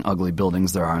fucking ugly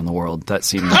buildings there are in the world, that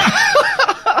seemed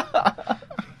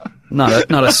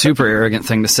not a super arrogant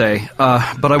thing to say.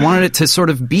 But I wanted it to sort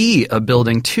of be a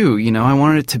building too. I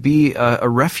wanted it to be a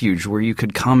refuge where you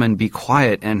could come and be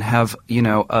quiet and have,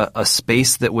 a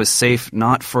space that was safe,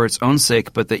 not for its own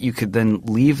sake, but that you could then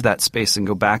leave that space and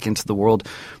go back into the world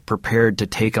prepared to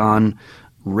take on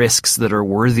risks that are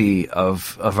worthy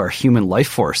of our human life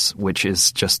force, which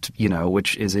is just,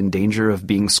 which is in danger of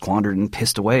being squandered and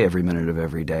pissed away every minute of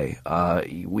every day.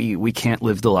 We can't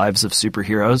live the lives of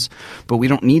superheroes, but we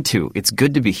don't need to. It's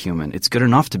good to be human. It's good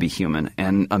enough to be human.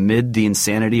 And amid the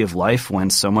insanity of life, when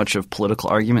so much of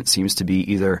political argument seems to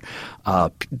be either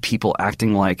people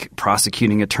acting like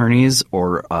prosecuting attorneys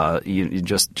or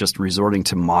just resorting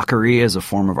to mockery as a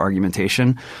form of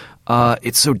argumentation,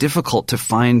 it's so difficult to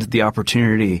find the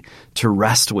opportunity to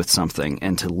rest with something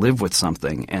and to live with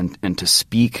something and to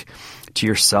speak to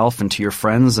yourself and to your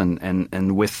friends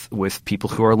and with people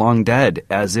who are long dead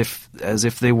as if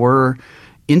they were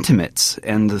intimates.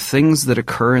 And the things that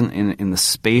occur in the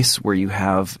space where you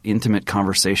have intimate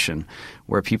conversation,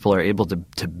 where people are able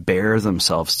to bare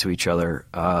themselves to each other,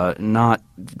 not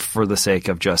for the sake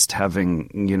of just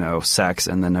having, sex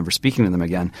and then never speaking to them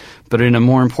again, but in a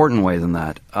more important way than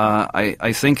that.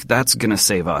 I think that's going to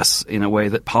save us in a way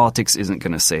that politics isn't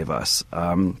going to save us.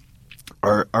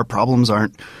 Our problems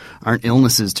aren't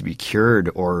illnesses to be cured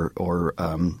or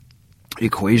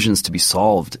equations to be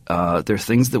solved. They're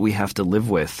things that we have to live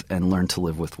with and learn to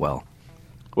live with well.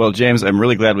 Well, James, I'm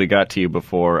really glad we got to you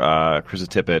before Krista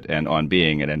Tippett and On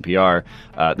Being at NPR.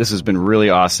 This has been really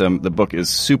awesome. The book is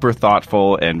super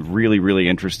thoughtful and really, really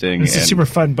interesting. It's a super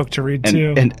fun book to read,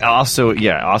 too. And also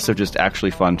just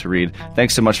actually fun to read.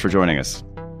 Thanks so much for joining us.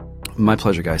 My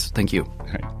pleasure, guys. Thank you.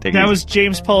 Right, that was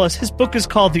James Poulos. His book is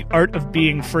called The Art of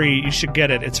Being Free. You should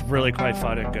get it. It's really quite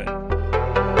fun and good.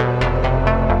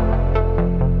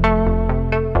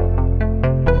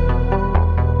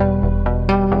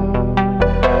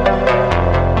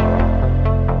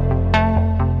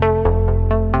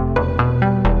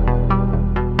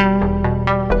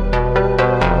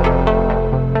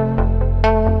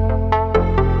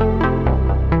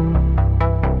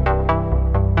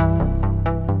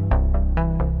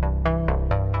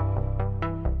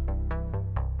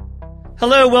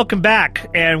 Hello, welcome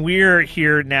back, and we're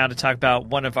here now to talk about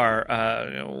one of our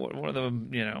one of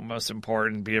the most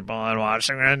important people in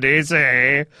Washington D.C.,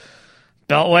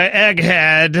 Beltway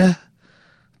egghead,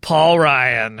 Paul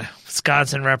Ryan,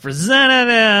 Wisconsin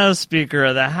representative, Speaker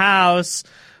of the House,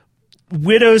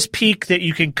 widow's peak that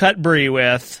you can cut brie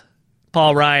with,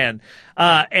 Paul Ryan.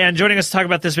 And joining us to talk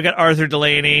about this, we got Arthur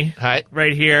Delaney, hi,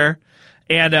 right here,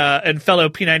 and fellow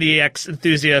P90X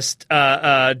enthusiast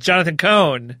Jonathan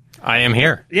Cohn. I am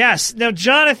here. Yes. Now,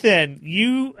 Jonathan,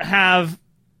 you have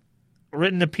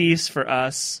written a piece for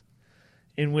us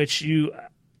in which you've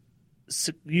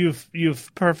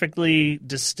perfectly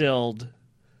distilled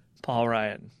Paul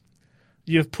Ryan.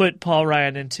 You've put Paul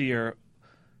Ryan into your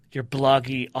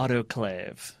bloggy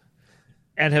autoclave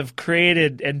and have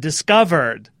created and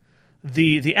discovered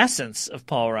the essence of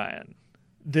Paul Ryan,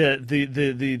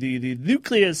 the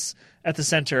nucleus at the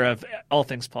center of all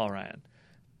things Paul Ryan.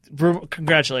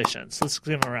 Congratulations. Let's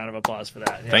give him a round of applause for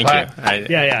that. Yeah. Thank you.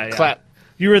 Yeah. Clap.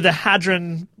 You were the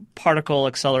Hadron Particle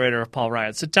Accelerator of Paul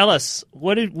Ryan. So tell us,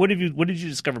 what did you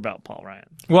discover about Paul Ryan?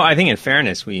 Well, I think in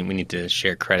fairness, we need to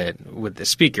share credit with the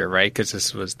speaker, right? Because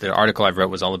this was the article I wrote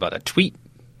was all about a tweet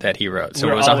that he wrote. So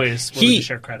we're it was always willing to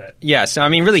share credit. Yeah. So I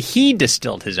mean, really, he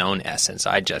distilled his own essence.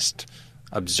 I just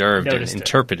observed Noticed and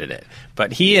interpreted it.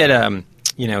 But he had,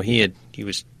 he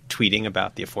was tweeting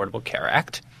about the Affordable Care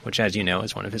Act, which, as you know,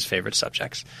 is one of his favorite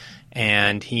subjects.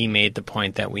 And he made the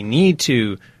point that we need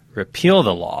to repeal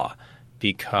the law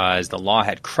because the law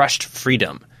had crushed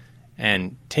freedom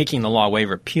and taking the law away,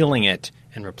 repealing it,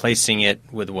 and replacing it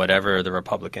with whatever the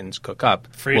Republicans cook up.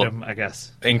 Freedom, I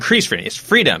guess. Increase freedom. It's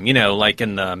freedom, like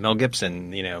in the Mel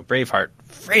Gibson, Braveheart.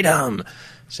 Freedom.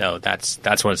 So that's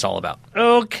what it's all about.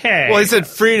 Okay. Well, he said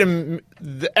freedom,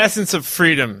 the essence of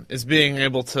freedom is being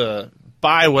able to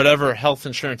buy whatever health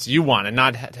insurance you want and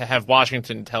not to have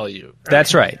Washington tell you.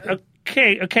 That's right.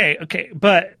 Okay.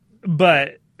 But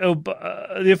the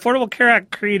Affordable Care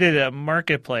Act created a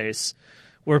marketplace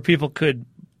where people could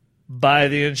buy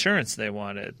the insurance they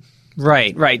wanted.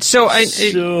 Right. So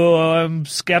I'm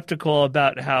skeptical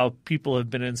about how people have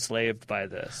been enslaved by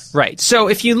this. Right. So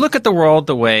if you look at the world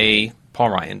the way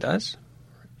Paul Ryan does,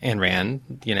 Ayn Rand,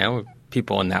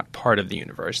 people in that part of the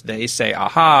universe, they say,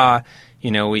 aha,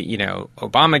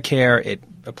 Obamacare, it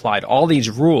applied all these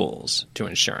rules to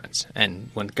insurance, and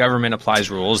when government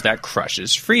applies rules, that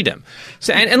crushes freedom.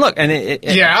 So and look, and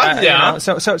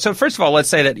So first of all, let's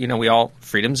say that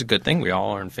freedom's a good thing. We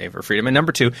all are in favor of freedom. And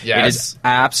number two, It is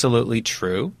absolutely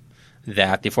true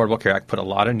that the Affordable Care Act put a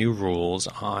lot of new rules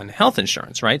on health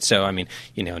insurance, right? So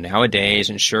nowadays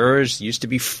insurers used to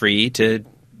be free to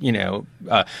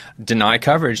deny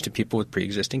coverage to people with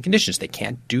pre-existing conditions. They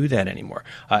can't do that anymore.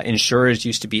 Insurers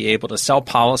used to be able to sell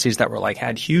policies that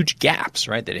had huge gaps,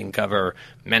 right? They didn't cover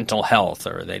mental health,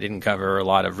 or they didn't cover a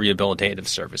lot of rehabilitative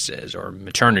services or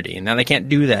maternity, and now they can't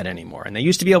do that anymore. And they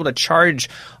used to be able to charge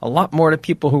a lot more to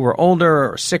people who were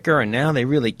older or sicker, and now they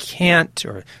really can't,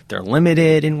 or they're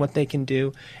limited in what they can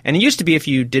do. And it used to be if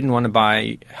you didn't want to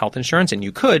buy health insurance, and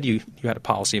you could, you had a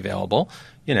policy available,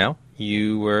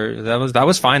 that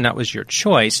was fine. That was your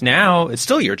choice. Now it's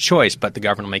still your choice, but the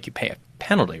government will make you pay a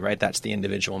penalty, right? That's the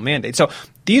individual mandate. So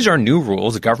these are new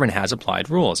rules. The government has applied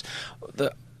rules.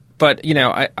 But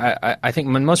I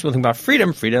think when most people think about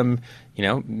freedom, freedom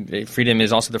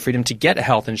is also the freedom to get a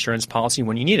health insurance policy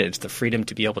when you need it. It's the freedom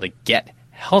to be able to get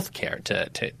health care,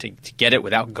 to get it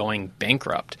without going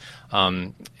bankrupt.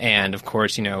 And of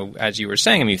course, as you were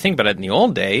saying, you think about it in the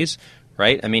old days,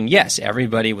 right? Yes,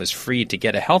 everybody was free to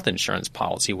get a health insurance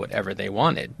policy, whatever they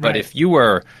wanted. But if you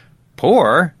were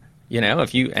poor,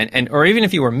 if you or even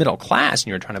if you were middle class and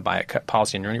you were trying to buy a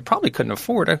policy on your own, you probably couldn't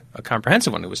afford a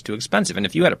comprehensive one. It was too expensive. And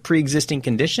if you had a pre-existing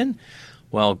condition,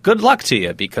 well, good luck to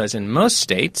you, because in most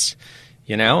states,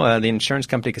 the insurance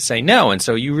company could say no, and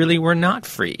so you really were not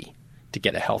free to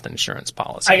get a health insurance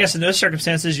policy. I guess in those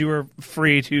circumstances, you were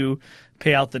free to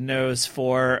pay out the nose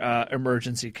for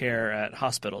emergency care at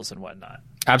hospitals and whatnot.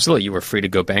 Absolutely. You were free to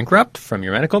go bankrupt from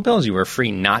your medical bills. You were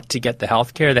free not to get the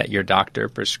health care that your doctor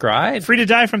prescribed. Free to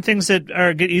die from things that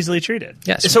get easily treated.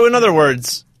 Yes. So in other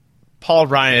words, Paul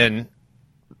Ryan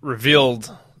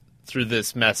revealed through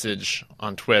this message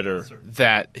on Twitter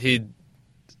that he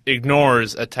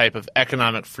ignores a type of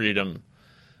economic freedom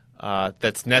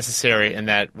that's necessary, and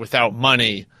that without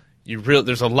money,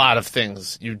 there's a lot of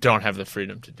things you don't have the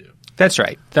freedom to do. That's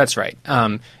right. With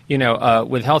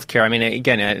healthcare,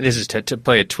 again, this is to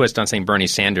play a twist on something Bernie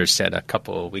Sanders said a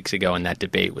couple of weeks ago in that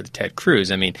debate with Ted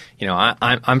Cruz.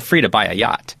 I'm free to buy a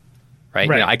yacht, right?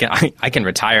 I can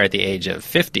retire at the age of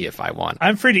 50 if I want.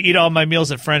 I'm free to eat all my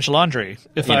meals at French Laundry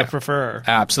if I prefer.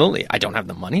 Absolutely. I don't have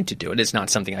the money to do it. It's not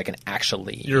something I can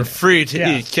actually. You're free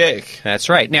to eat cake. That's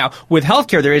right. Now, with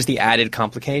healthcare, there is the added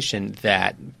complication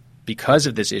that because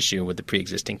of this issue with the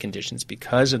pre-existing conditions,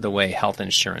 because of the way health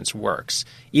insurance works,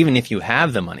 even if you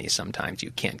have the money, sometimes you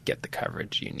can't get the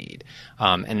coverage you need.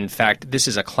 And in fact, this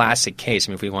is a classic case.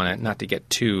 If we want to, not to get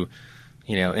too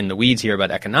in the weeds here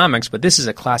about economics, but this is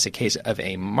a classic case of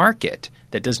a market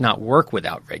that does not work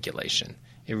without regulation.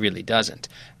 It really doesn't.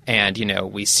 And,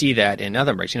 we see that in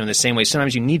other markets. In the same way,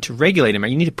 sometimes you need to regulate them, or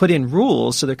you need to put in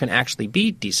rules so there can actually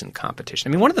be decent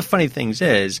competition. One of the funny things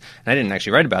is, and I didn't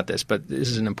actually write about this, but this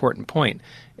is an important point,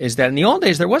 is that in the old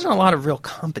days there wasn't a lot of real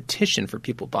competition for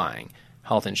people buying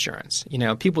health insurance.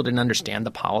 People didn't understand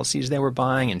the policies they were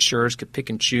buying. Insurers could pick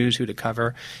and choose who to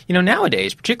cover.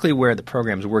 Nowadays, particularly where the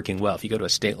program is working well, if you go to a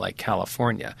state like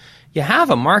California, you have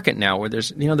a market now where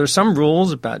there's some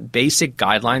rules about basic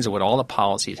guidelines of what all the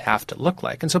policies have to look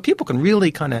like. And so people can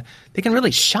really they can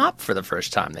really shop for the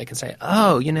first time. They can say,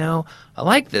 oh, I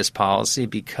like this policy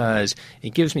because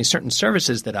it gives me certain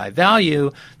services that I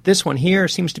value. This one here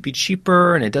seems to be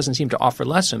cheaper and it doesn't seem to offer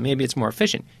less, so maybe it's more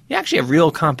efficient. You actually have real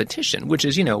competition, which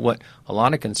is, what a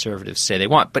lot of conservatives say they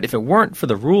want. But if it weren't for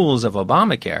the rules of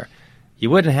Obamacare, you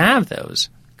wouldn't have those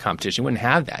competition. You wouldn't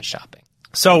have that shopping.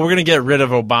 So we're going to get rid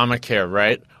of Obamacare,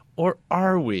 right? Or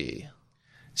are we?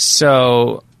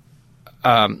 So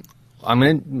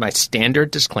my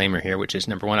standard disclaimer here, which is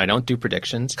number one, I don't do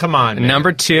predictions. Come on, man.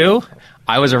 Number two,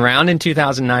 I was around in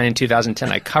 2009 and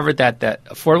 2010. I covered that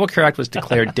Affordable Care Act was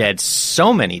declared dead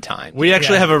so many times. We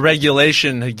actually have a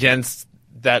regulation against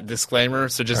that disclaimer,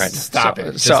 so just stop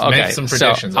it. Just make some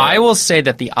predictions. So I will say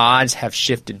that the odds have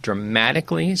shifted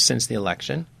dramatically since the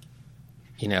election.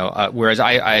 Whereas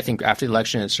I think after the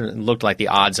election, it certainly looked like the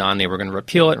odds on they were going to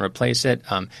repeal it and replace it.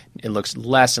 It looks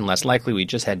less and less likely. We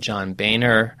just had John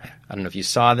Boehner. I don't know if you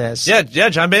saw this. Yeah,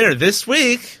 John Boehner this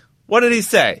week. What did he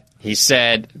say? He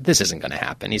said, this isn't going to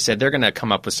happen. He said they're going to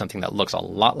come up with something that looks a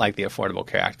lot like the Affordable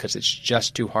Care Act because it's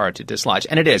just too hard to dislodge.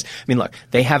 And it is. I mean, look,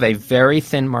 they have a very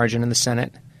thin margin in the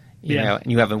Senate. You know, and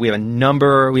we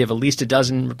have at least a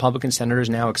dozen Republican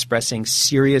senators now expressing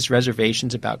serious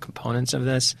reservations about components of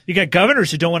this. You got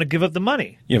governors who don't want to give up the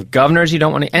money. You have governors who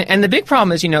don't want to. And the big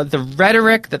problem is, the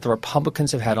rhetoric that the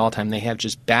Republicans have had all the time, they have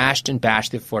just bashed the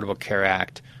Affordable Care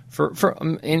Act for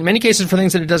in many cases for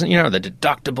things that it doesn't, the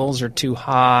deductibles are too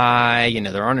high,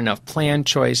 there aren't enough plan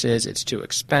choices, it's too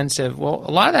expensive. Well,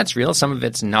 a lot of that's real, some of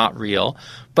it's not real,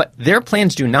 but their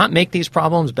plans do not make these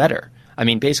problems better. I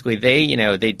mean, basically, they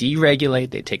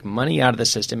deregulate, they take money out of the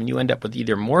system, and you end up with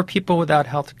either more people without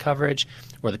health coverage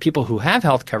or the people who have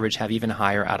health coverage have even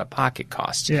higher out-of-pocket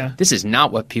costs. Yeah. This is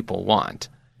not what people want.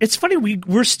 It's funny,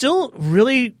 we're still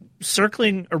really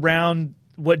circling around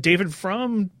what David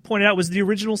Frum pointed out was the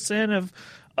original sin of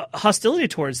hostility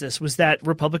towards this, was that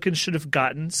Republicans should have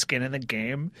gotten skin in the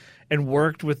game and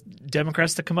worked with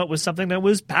Democrats to come up with something that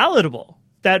was palatable,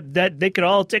 that they could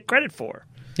all take credit for.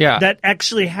 Yeah. That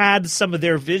actually had some of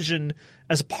their vision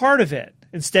as a part of it.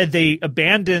 Instead, they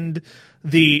abandoned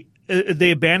the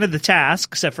task,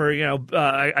 except for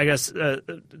I guess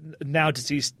now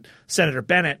deceased Senator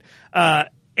Bennett,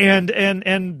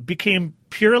 and became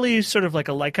purely sort of like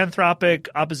a lycanthropic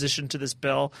opposition to this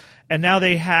bill. And now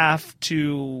they have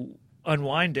to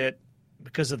unwind it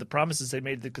because of the promises they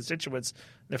made to the constituents.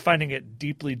 They're finding it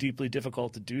deeply, deeply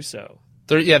difficult to do so.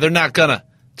 They're not gonna.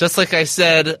 Just like I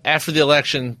said after the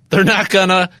election, they're not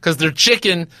gonna, because they're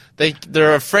chicken.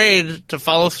 They're afraid to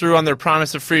follow through on their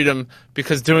promise of freedom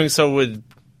because doing so would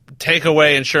take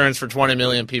away insurance for 20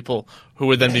 million people who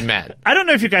would then be mad. I don't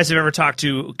know if you guys have ever talked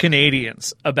to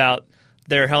Canadians about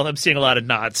their health. I'm seeing a lot of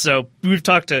nods. So we've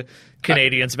talked to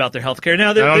Canadians about their health care.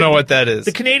 Now, I don't know what that is.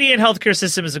 The Canadian healthcare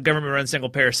system is a government-run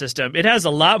single-payer system. It has a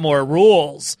lot more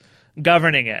rules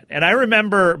governing it. And I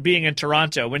remember being in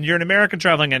Toronto. When you're an American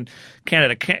traveling in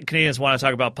Canada, Canadians want to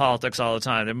talk about politics all the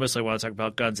time. They mostly want to talk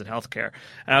about guns and healthcare.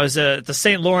 And I was at the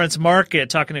St. Lawrence Market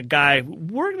talking to a guy.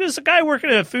 There's a guy working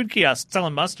at a food kiosk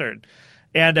selling mustard.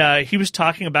 And he was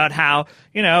talking about how,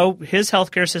 his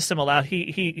healthcare system allowed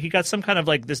he got some kind of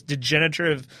like this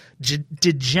degenerative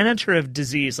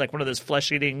disease, like one of those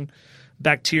flesh-eating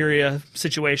bacteria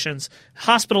situations,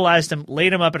 hospitalized him,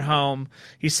 laid him up at home.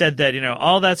 He said that,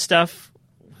 all that stuff,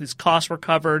 his costs were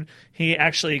covered. He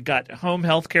actually got home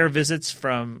health care visits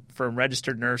from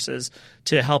registered nurses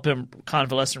to help him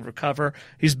convalesce and recover.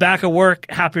 He's back at work,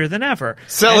 happier than ever.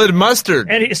 Selling mustard.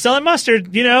 And selling mustard,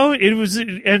 it was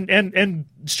and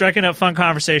striking up fun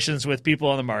conversations with people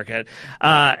on the market.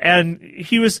 And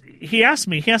he asked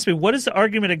me, what is the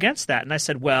argument against that? And I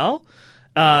said, well,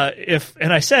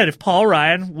 if Paul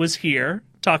Ryan was here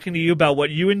talking to you about what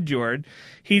you endured,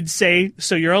 he'd say,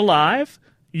 so you're alive,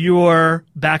 you're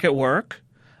back at work,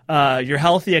 you're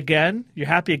healthy again, you're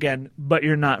happy again, but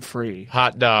you're not free.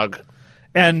 Hot dog.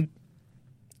 And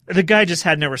the guy just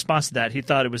had no response to that. He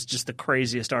thought it was just the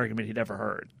craziest argument he'd ever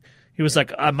heard. He was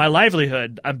like, my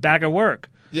livelihood, I'm back at work.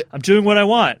 Yeah. I'm doing what I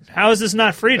want. How is this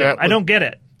not freedom? Yeah, I don't get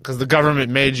it. Because the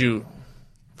government made you.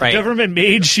 The government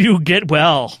made you get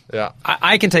well. Yeah,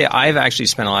 I can tell you, I've actually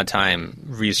spent a lot of time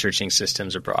researching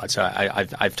systems abroad. So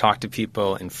I've talked to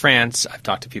people in France, I've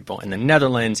talked to people in the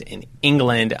Netherlands, in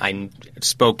England. I've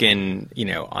spoken,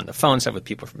 on the phone stuff with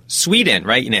people from Sweden,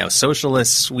 right?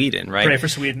 Socialist Sweden, right? Pray for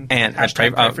Sweden. And pray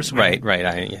for Sweden. Right.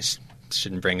 I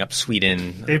shouldn't bring up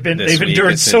Sweden. They've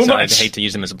endured so much. I hate to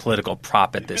use them as a political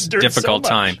prop at this difficult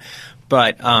time,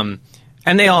 but.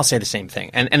 And they all say the same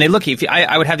thing. And they look,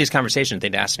 I would have these conversations.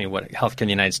 They'd ask me what healthcare in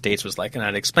the United States was like. And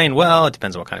I'd explain, well, it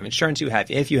depends on what kind of insurance you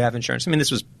have, if you have insurance. I mean, this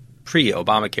was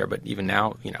pre-Obamacare, but even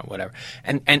now, whatever.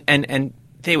 And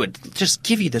they would just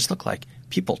give you this look like,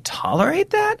 people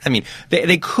tolerate that? I mean,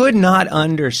 they could not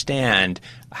understand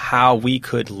how we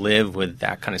could live with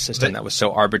that kind of system that was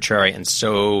so arbitrary and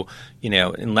so,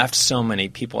 and left so many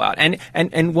people out.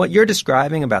 And what you're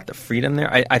describing about the freedom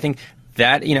there, I think –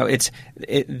 that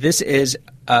this is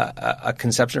a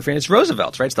conception of freedom. It's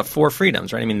Roosevelt's, right? It's the four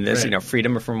freedoms, right? I mean,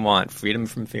 freedom from want, freedom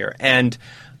from fear, and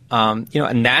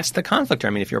and that's the conflict. I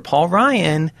mean, if you're Paul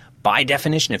Ryan, by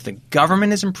definition, if the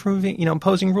government is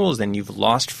imposing rules, then you've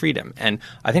lost freedom. And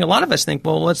I think a lot of us think,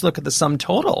 well, let's look at the sum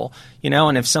total,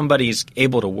 and if somebody's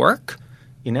able to work,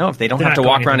 if they don't have to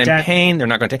walk around in pain, they're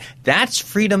not going to take – that's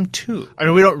freedom too. I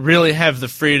mean, we don't really have the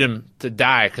freedom to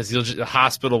die because the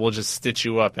hospital will just stitch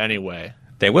you up anyway.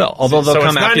 They will, although they'll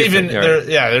come after you.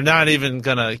 They're not even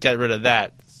going to get rid of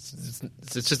that.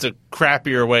 It's just a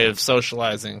crappier way of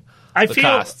socializing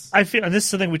costs. I feel, and this is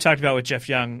something we talked about with Jeff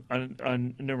Young on a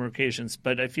number of occasions,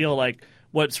 but I feel like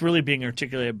what's really being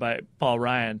articulated by Paul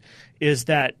Ryan is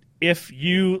that if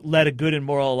you led a good and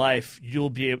moral life, you'll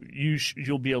be able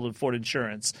to afford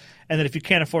insurance, and that if you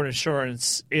can't afford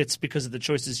insurance, it's because of the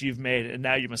choices you've made, and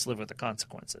now you must live with the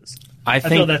consequences. I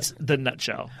feel that's the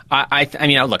nutshell. I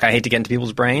mean, look, I hate to get into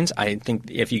people's brains. I think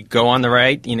if you go on the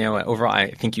right, overall, I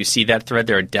think you see that thread.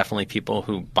 There are definitely people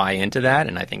who buy into that,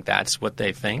 and I think that's what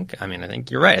they think. I mean, I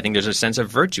think you're right. I think there's a sense of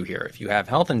virtue here. If you have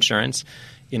health insurance,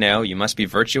 you must be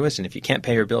virtuous, and if you can't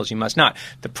pay your bills, you must not.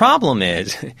 The problem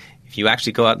is if you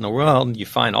actually go out in the world, you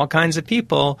find all kinds of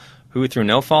people who, through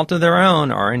no fault of their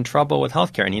own, are in trouble with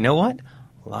health care. And you know what?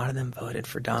 A lot of them voted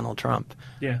for Donald Trump.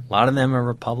 Yeah. A lot of them are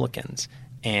Republicans.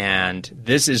 And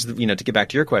this is, to get back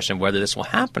to your question, whether this will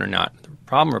happen or not, the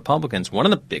problem with Republicans, one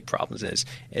of the big problems is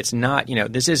it's not,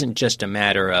 this isn't just a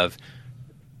matter of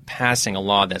passing a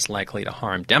law that's likely to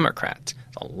harm Democrats.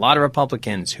 There's a lot of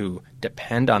Republicans who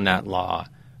depend on that law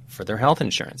for their health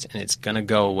insurance. And it's going to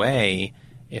go away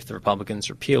if the Republicans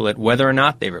repeal it, whether or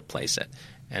not they replace it.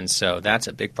 And so that's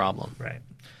a big problem. Right.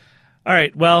 All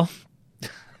right. Well,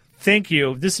 thank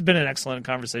you. This has been an excellent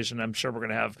conversation. I'm sure we're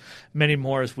going to have many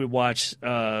more as we watch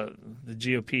the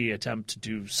GOP attempt to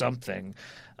do something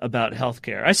about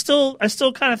healthcare. I still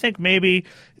kind of think maybe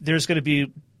there's going to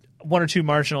be one or two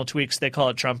marginal tweaks. They call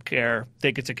it Trump care.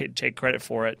 They get to take credit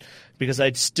for it because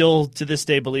I still, to this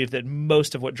day, believe that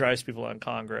most of what drives people on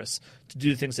Congress to do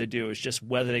the things they do is just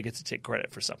whether they get to take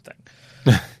credit for something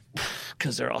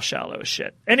because they're all shallow as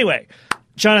shit. Anyway,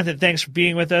 Jonathan, thanks for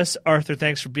being with us. Arthur,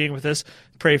 thanks for being with us.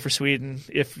 Pray for Sweden.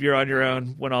 If you're on your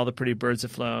own when all the pretty birds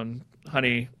have flown,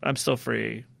 honey, I'm still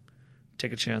free.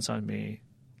 Take a chance on me.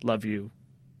 Love you,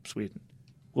 Sweden.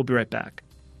 We'll be right back.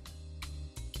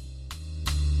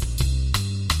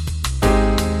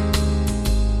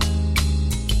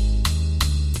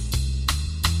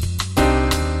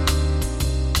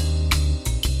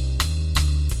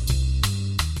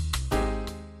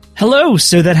 Hello,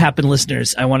 So That Happened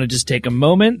listeners. I want to just take a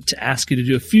moment to ask you to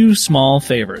do a few small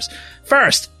favors.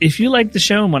 First, if you like the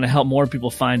show and want to help more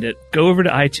people find it, go over to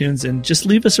iTunes and just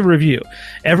leave us a review.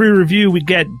 Every review we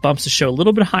get bumps the show a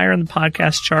little bit higher in the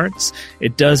podcast charts.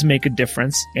 It does make a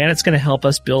difference, and it's going to help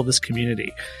us build this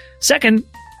community. Second,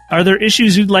 are there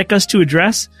issues you'd like us to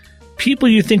address? People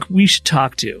you think we should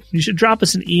talk to, you should drop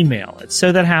us an email at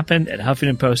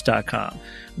sothathappened@huffingtonpost.com.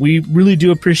 We really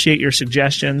do appreciate your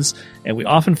suggestions, and we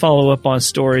often follow up on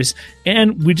stories,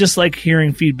 and we just like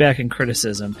hearing feedback and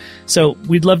criticism. So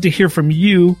we'd love to hear from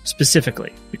you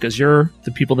specifically, because you're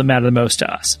the people that matter the most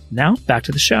to us. Now, back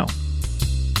to the show.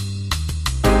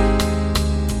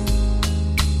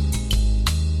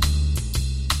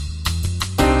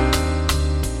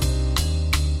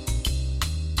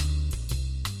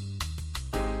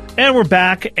 And we're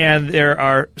back, and there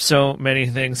are so many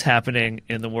things happening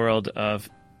in the world of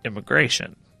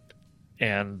immigration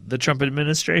and the Trump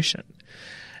administration.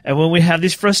 And when we have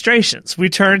these frustrations, we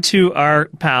turn to our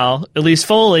pal, Elise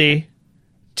Foley,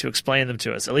 to explain them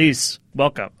to us. Elise,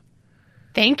 welcome.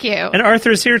 Thank you. And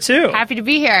Arthur's here, too. Happy to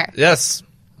be here. Yes.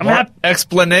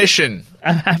 Explanation.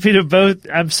 I'm happy to both.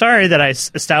 I'm sorry that I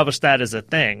established that as a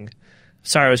thing.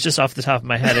 Sorry, it was just off the top of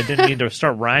my head. I didn't mean to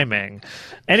start rhyming.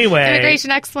 Anyway. Immigration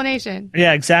explanation.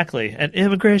 Yeah, exactly. An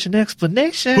immigration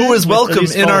explanation. Who is welcome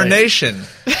in our nation.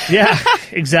 Yeah,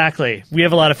 exactly. We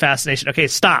have a lot of fascination. Okay,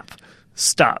 stop.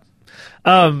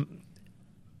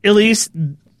 Elise,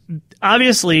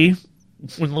 obviously,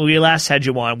 when we last had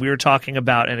you on, we were talking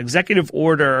about an executive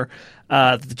order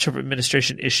that the Trump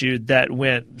administration issued that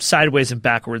went sideways and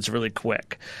backwards really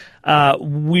quick.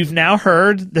 We've now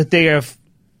heard that they have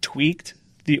tweaked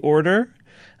the order.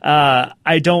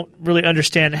 I don't really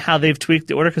understand how they've tweaked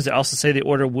the order because they also say the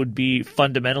order would be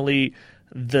fundamentally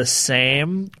the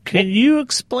same. Can you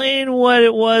explain what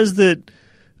it was that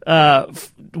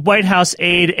White House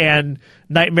aide and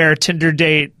nightmare Tinder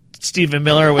date Stephen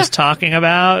Miller was talking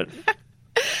about?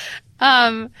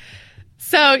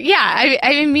 So, yeah,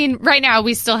 I mean, right now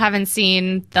we still haven't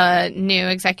seen the new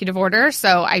executive order,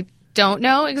 so I don't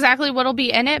know exactly what'll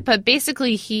be in it, but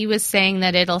basically he was saying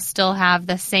that it'll still have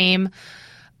the same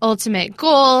ultimate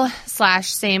goal /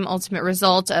 same ultimate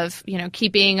result of,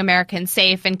 keeping Americans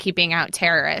safe and keeping out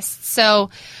terrorists. So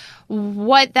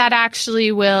What that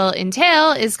actually will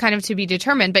entail is kind of to be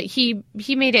determined. But he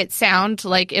made it sound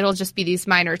like it'll just be these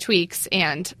minor tweaks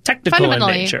and technical in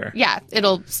fundamentally, nature. Yeah,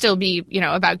 it'll still be,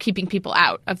 about keeping people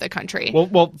out of the country.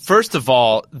 Well, first of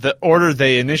all, the order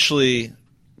they initially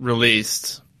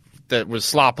released that was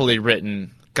sloppily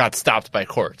written got stopped by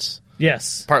courts.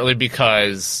 Yes. Partly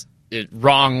because it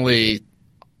wrongly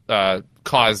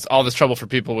caused all this trouble for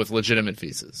people with legitimate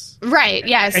visas. Right,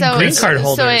 yeah. And green card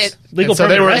holders. So it Legal so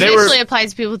they were initially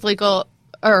applies to people with legal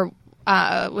or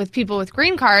with people with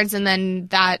green cards, and then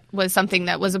that was something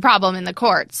that was a problem in the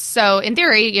courts. So in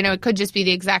theory, it could just be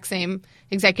the exact same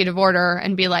executive order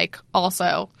and be like,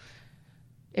 also,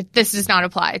 this does not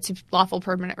apply to lawful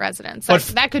permanent residents.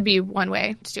 That could be one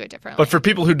way to do it differently. But for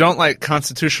people who don't like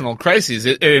constitutional crises,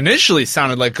 it initially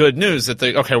sounded like good news that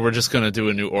we're just going to do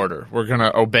a new order. We're going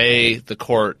to obey the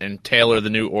court and tailor the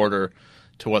new order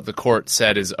to what the court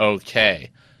said is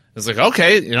okay. It's like,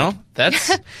 okay, that's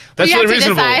really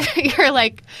reasonable. You have to decide your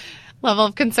level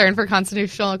of concern for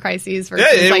constitutional crises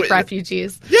versus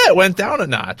refugees. Yeah, it went down a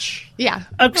notch. Yeah.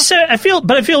 So I feel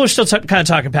we're still kind of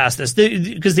talking past this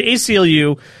because the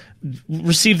ACLU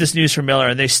received this news from Miller,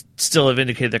 and they still have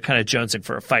indicated they're kind of jonesing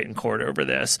for a fight in court over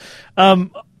this.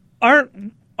 Isn't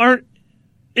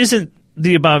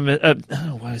the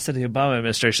Obama? I said the Obama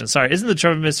administration. Sorry, isn't the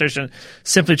Trump administration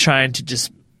simply trying to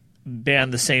just ban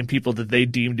the same people that they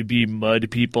deem to be mud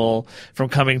people from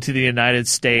coming to the United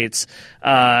States,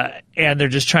 and they're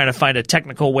just trying to find a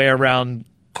technical way around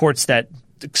courts that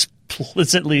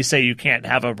explicitly say you can't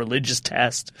have a religious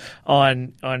test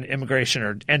on immigration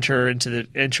or entry into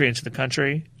the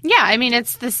country? Yeah, I mean,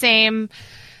 it's the same.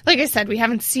 Like I said, we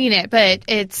haven't seen it, but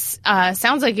it's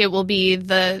sounds like it will be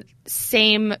the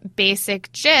same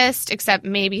basic gist, except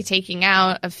maybe taking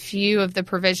out a few of the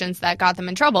provisions that got them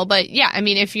in trouble. But yeah, I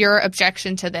mean, if your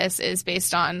objection to this is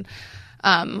based on,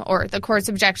 or the court's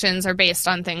objections are based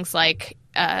on things like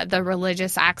the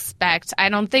religious aspect, I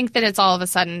don't think that it's all of a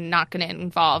sudden not going to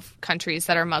involve countries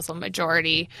that are Muslim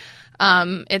majority.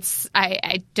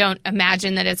 I don't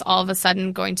imagine that it's all of a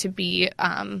sudden going to be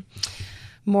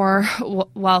more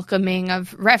welcoming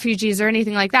of refugees or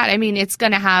anything like that. I mean, it's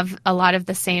going to have a lot of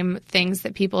the same things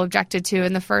that people objected to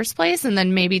in the first place, and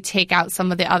then maybe take out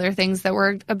some of the other things that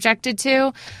were objected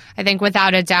to. I think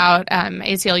without a doubt,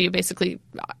 ACLU basically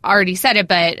already said it,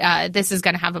 but this is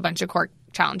going to have a bunch of court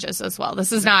challenges as well.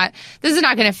 This is not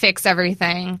going to fix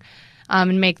everything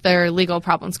and make their legal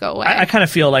problems go away. I kind of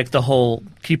feel like the whole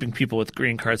keeping people with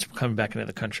green cards from coming back into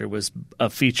the country was a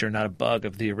feature, not a bug,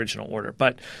 of the original order.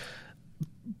 But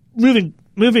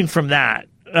moving from that,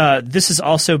 this has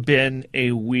also been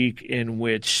a week in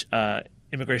which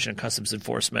Immigration and Customs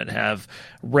Enforcement have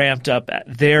ramped up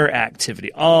their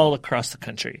activity all across the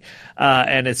country,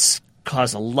 and it's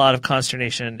caused a lot of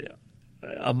consternation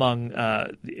among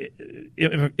the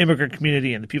immigrant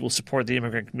community and the people who support the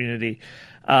immigrant community.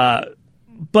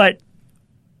 But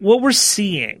what we're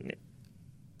seeing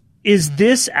is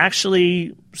this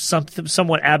actually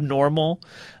somewhat abnormal?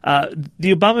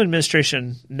 The Obama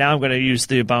administration, now I'm going to use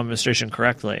the Obama administration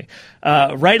correctly,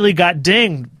 rightly got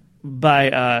dinged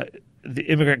by the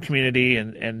immigrant community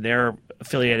and their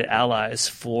affiliated allies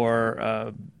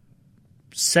for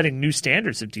setting new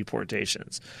standards of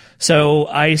deportations. So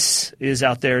ICE is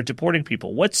out there deporting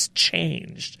people. What's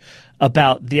changed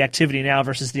about the activity now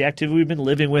versus the activity we've been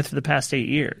living with for the past 8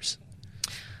 years?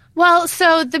 Well,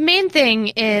 so the main thing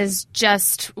is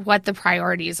just what the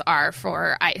priorities are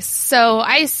for ICE. So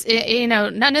ICE,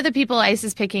 none of the people ICE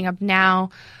is picking up now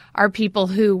are people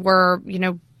who were,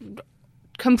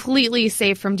 completely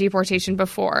safe from deportation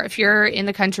before. If you're in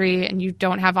the country and you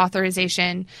don't have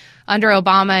authorization, under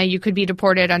Obama, you could be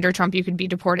deported. Under Trump, you could be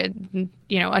deported.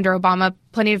 Under Obama,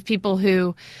 plenty of people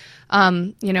who,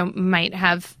 might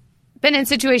have been in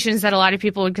situations that a lot of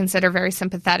people would consider very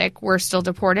sympathetic were still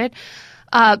deported.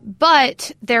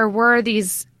 But there were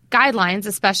these guidelines,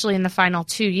 especially in the final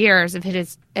 2 years of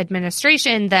his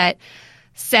administration, that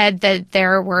said that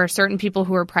there were certain people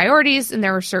who were priorities and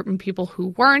there were certain people who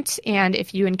weren't. And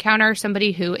if you encounter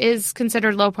somebody who is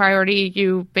considered low priority,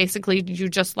 you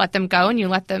just let them go and you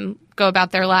let them go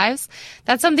about their lives.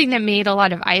 That's something that made a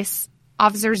lot of ICE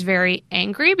officers very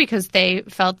angry because they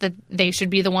felt that they should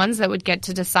be the ones that would get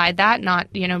to decide that, not,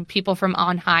 people from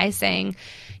on high saying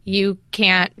you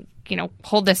can't,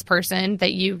 hold this person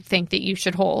that you think that you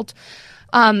should hold.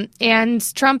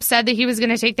 And Trump said that he was going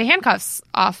to take the handcuffs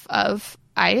off of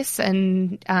ICE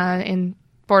and in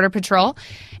Border Patrol.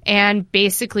 And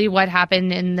basically what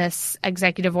happened in this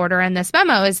executive order and this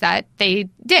memo is that they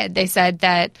did. They said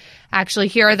that actually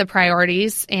here are the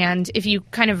priorities. And if you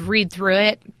kind of read through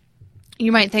it,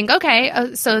 you might think,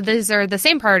 okay, so these are the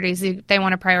same priorities. They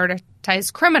want to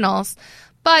prioritize criminals,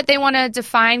 but they want to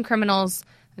define criminals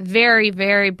very,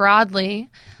 very broadly,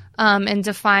 and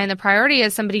define the priority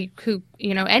as somebody who,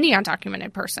 any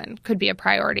undocumented person could be a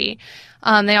priority.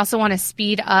 They also want to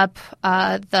speed up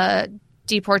the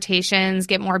deportations,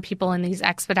 get more people in these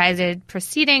expedited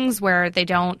proceedings where they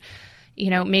don't,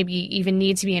 maybe even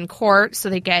need to be in court, so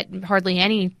they get hardly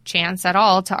any chance at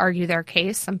all to argue their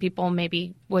case. Some people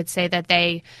maybe would say that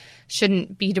they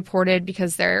shouldn't be deported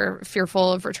because they're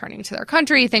fearful of returning to their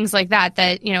country, things like that,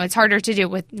 it's harder to do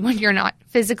when you're not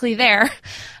physically there.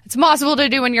 It's possible to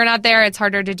do when you're not there. It's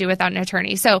harder to do without an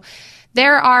attorney. So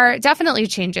there are definitely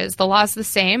changes. The law's the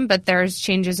same, but there's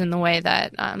changes in the way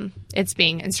that it's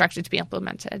being instructed to be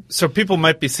implemented. So people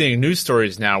might be seeing news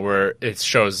stories now where it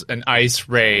shows an ICE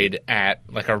raid at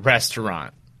like a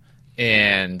restaurant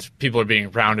and people are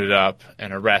being rounded up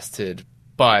and arrested,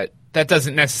 but that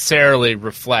doesn't necessarily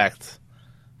reflect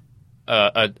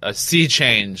a sea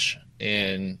change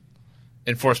in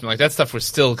enforcement. Like that stuff was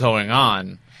still going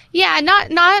on. Yeah,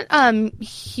 not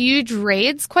huge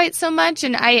raids quite so much,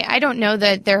 and I don't know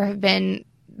that there have been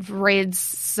raids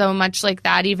so much like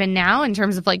that even now in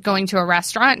terms of like going to a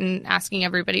restaurant and asking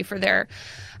everybody for their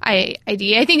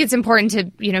ID. I think it's important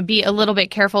to be a little bit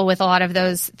careful with a lot of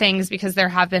those things because there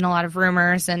have been a lot of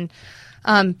rumors and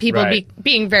people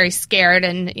being very scared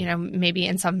and maybe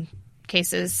in some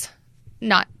cases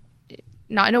not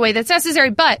in a way that's necessary,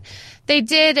 but they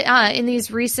did in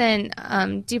these recent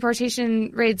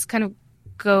deportation raids kind of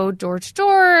go door to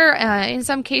door in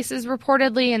some cases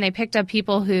reportedly, and they picked up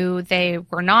people who they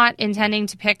were not intending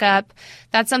to pick up.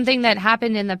 That's something that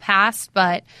happened in the past,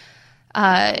 but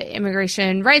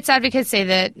immigration rights advocates say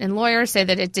that, and lawyers say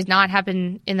that it did not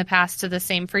happen in the past to the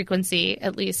same frequency,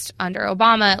 at least under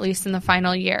Obama, at least in the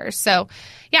final years. So,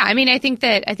 yeah, I mean, I think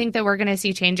that we're going to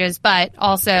see changes, but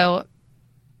also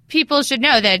people should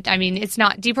know that, I mean, it's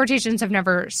not, deportations have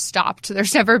never stopped.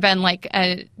 There's never been like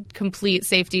a complete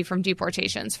safety from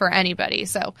deportations for anybody.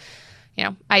 So,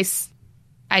 ICE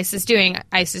is doing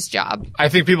ICE's job. I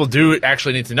think people do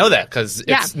actually need to know that because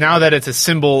now that it's a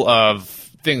symbol of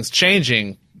things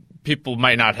changing, people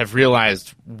might not have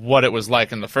realized what it was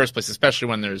like in the first place, especially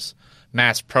when there's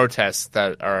mass protests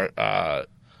that are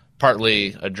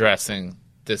partly addressing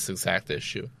this exact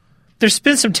issue. There's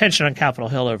been some tension on Capitol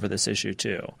Hill over this issue,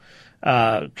 too.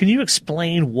 Can you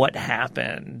explain what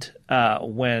happened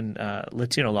when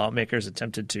Latino lawmakers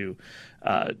attempted to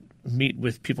meet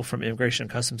with people from Immigration and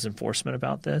Customs Enforcement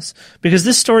about this? Because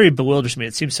this story bewilders me.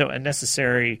 It seems so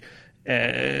unnecessary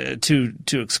to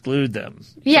exclude them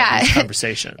from these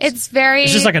conversations. It's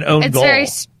just like an own goal. It's very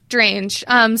strange.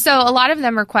 So a lot of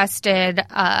them requested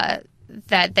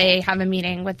that they have a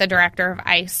meeting with the director of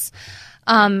ICE.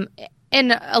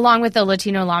 And along with the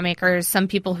Latino lawmakers, some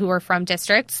people who were from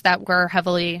districts that were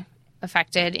heavily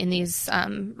affected in these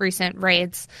recent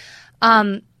raids.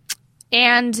 And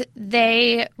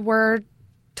they were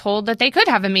told that they could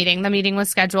have a meeting. The meeting was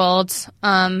scheduled.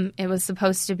 It was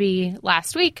supposed to be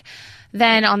last week.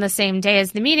 Then on the same day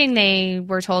as the meeting, they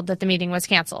were told that the meeting was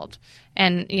canceled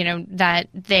and, that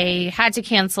they had to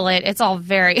cancel it. It's all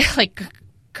very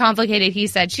complicated, he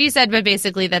said, she said, but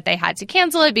basically that they had to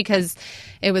cancel it because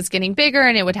it was getting bigger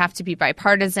and it would have to be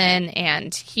bipartisan,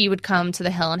 and he would come to the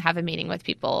Hill and have a meeting with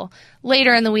people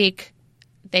later in the week.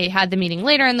 They had the meeting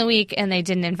later in the week, and they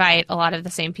didn't invite a lot of the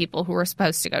same people who were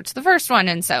supposed to go to the first one,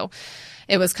 and so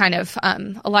it was kind of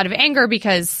a lot of anger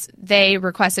because they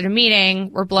requested a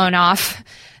meeting, were blown off,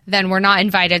 then were not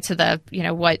invited to the,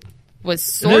 what was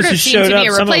sort of seemed to be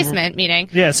a replacement meeting.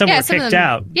 Yeah, some were kicked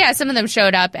out. Yeah, some of them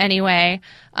showed up anyway,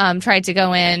 tried to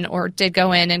go in or did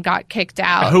go in and got kicked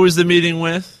out. Who was the meeting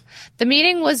with? The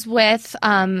meeting was with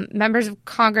members of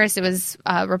Congress. It was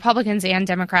Republicans and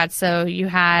Democrats. So you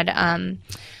had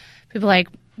people like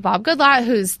Bob Goodlatte,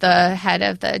 who's the head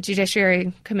of the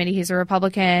Judiciary Committee. He's a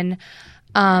Republican.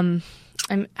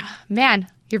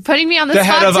 You're putting me on the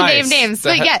spot to name names.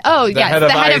 The head of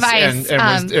ICE.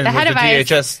 And the head of ICE.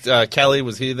 DHS, Kelly,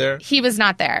 was he there? He was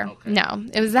not there. Okay. No,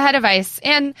 it was the head of ICE.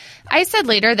 And ICE said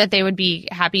later that they would be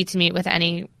happy to meet with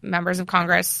any members of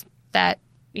Congress that,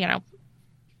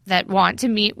 that want to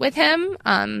meet with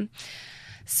him.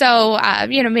 So,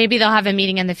 maybe they'll have a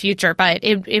meeting in the future, but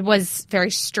it was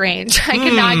very strange. I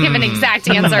could not give an exact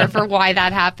answer for why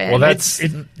that happened. Well, it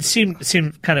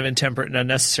seemed kind of intemperate and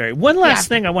unnecessary. One last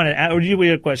thing I wanted to ask, or do you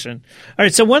have a question? All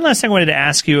right, so one last thing I wanted to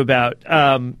ask you about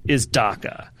is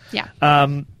DACA. Yeah.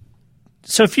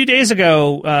 So a few days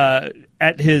ago,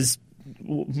 at his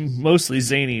mostly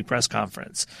zany press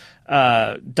conference,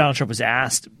 Donald Trump was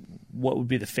asked what would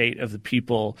be the fate of the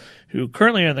people who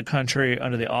currently are in the country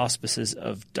under the auspices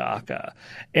of DACA.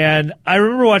 And I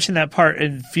remember watching that part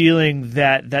and feeling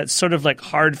that sort of like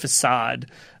hard facade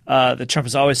that Trump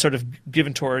has always sort of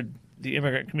given toward the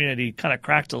immigrant community kind of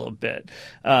cracked a little bit.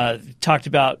 Talked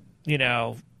about,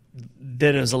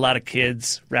 that it was a lot of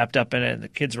kids wrapped up in it, and the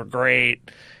kids were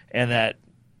great, and that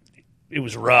it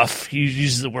was rough. He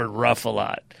uses the word rough a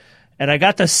lot. And I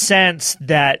got the sense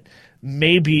that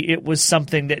maybe it was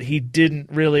something that he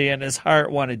didn't really in his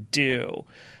heart want to do.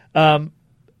 And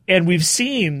we've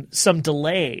seen some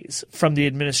delays from the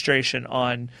administration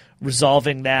on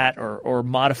resolving that or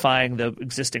modifying the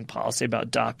existing policy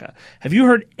about DACA. Have you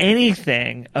heard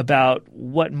anything about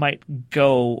what might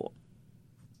go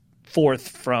forth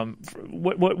from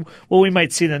what we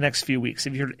might see in the next few weeks?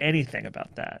 Have you heard anything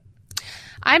about that?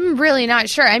 I'm really not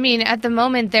sure. I mean, at the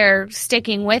moment, they're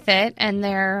sticking with it, and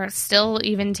they're still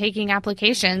even taking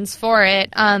applications for it.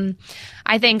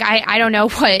 I think I don't know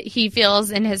what he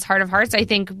feels in his heart of hearts. I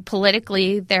think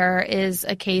politically there is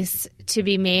a case to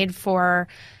be made for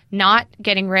not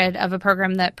getting rid of a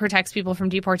program that protects people from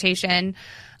deportation.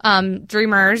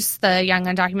 Dreamers, the young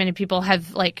undocumented people,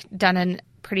 have done a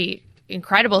pretty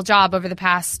incredible job over the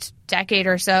past decade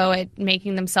or so at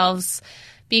making themselves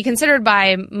be considered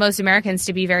by most Americans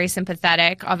to be very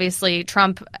sympathetic. Obviously,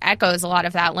 Trump echoes a lot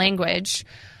of that language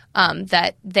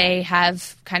that they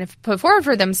have kind of put forward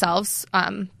for themselves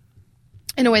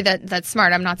in a way that's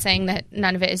smart. I'm not saying that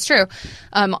none of it is true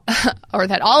or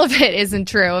that all of it isn't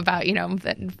true about,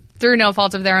 through no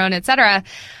fault of their own, et cetera.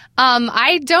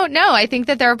 I don't know. I think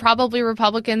that there are probably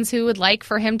Republicans who would like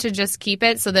for him to just keep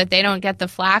it so that they don't get the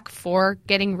flack for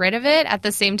getting rid of it. At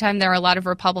the same time, there are a lot of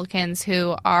Republicans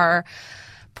who are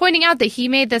pointing out that he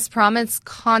made this promise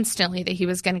constantly that he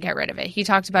was going to get rid of it. He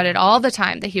talked about it all the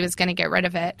time that he was going to get rid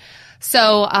of it.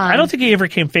 So I don't think he ever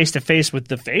came face to face with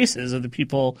the faces of the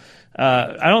people.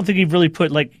 I don't think he really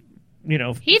put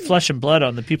flesh and blood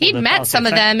on the people. He met some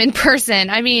of them in person.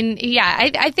 I mean, yeah,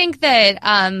 I think that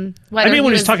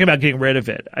when he's talking about getting rid of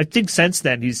it, I think since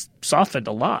then he's softened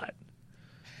a lot.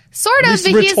 Sort of,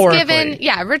 but he's given,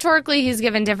 rhetorically he's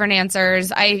given different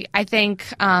answers. I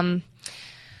think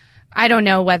I don't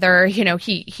know whether,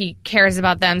 he cares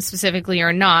about them specifically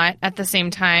or not. At the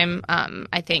same time,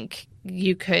 I think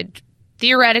you could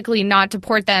theoretically not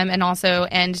deport them and also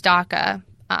end DACA.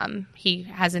 He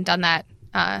hasn't done that.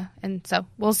 And so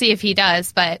we'll see if he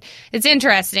does. But it's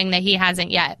interesting that he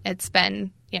hasn't yet. It's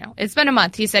been a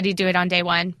month. He said he'd do it on day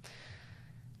one.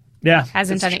 Yeah,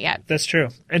 hasn't done it yet. That's true.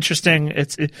 Interesting.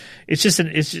 I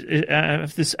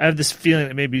have this feeling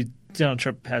that maybe Donald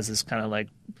Trump has this kind of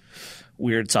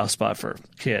weird soft spot for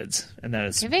kids, and that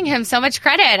is giving him so much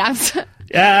credit.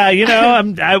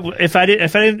 If I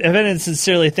didn't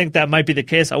sincerely think that might be the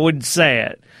case, I wouldn't say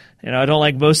it. I don't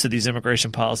like most of these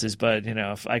immigration policies, but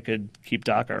if I could keep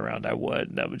DACA around, I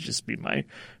would. That would just be my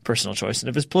personal choice. And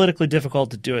if it's politically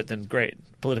difficult to do it, then great.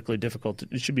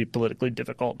 It should be politically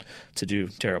difficult to do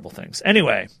terrible things.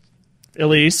 Anyway,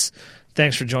 Elise,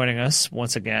 thanks for joining us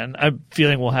once again. I'm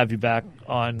feeling we'll have you back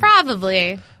on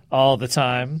probably all the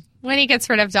time. When he gets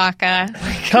rid of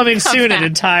DACA. Coming soon, back. An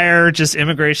entire just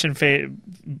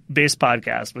immigration-based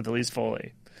podcast with Elise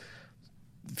Foley.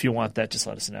 If you want that, just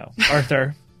let us know.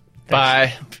 Arthur.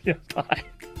 Bye. Yeah, bye.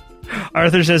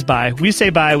 Arthur says bye. We say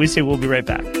bye. We say we'll be right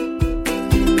back.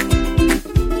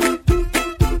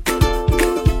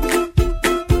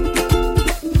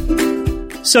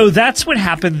 So that's what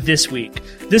happened this week.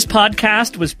 This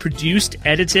podcast was produced,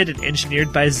 edited, and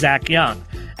engineered by Zach Young.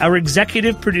 Our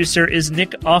executive producer is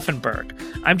Nick Offenberg.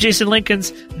 I'm Jason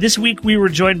Linkins. This week we were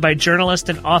joined by journalist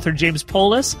and author James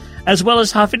Polis, as well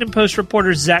as Huffington Post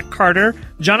reporters Zach Carter,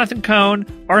 Jonathan Cohn,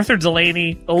 Arthur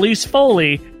Delaney, Elise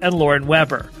Foley, and Lauren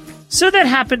Weber. So That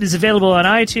Happened is available on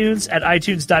iTunes at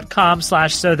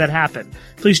itunes.com/SoThatHappened.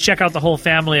 Please check out the whole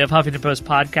family of Huffington Post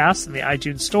podcasts in the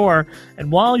iTunes store.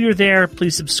 And while you're there,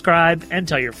 please subscribe and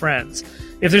tell your friends.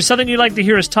 If there's something you'd like to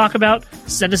hear us talk about,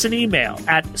 send us an email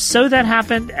at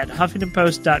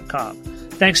sothathappened@huffingtonpost.com.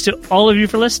 Thanks to all of you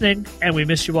for listening, and we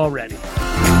miss you already.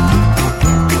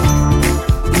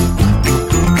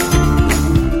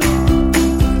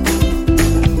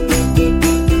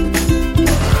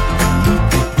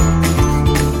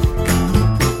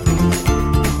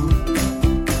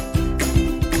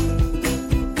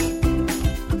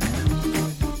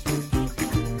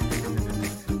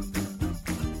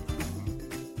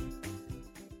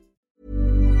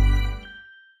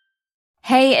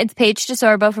 Hey, it's Paige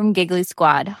DeSorbo from Giggly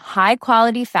Squad. High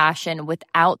quality fashion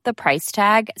without the price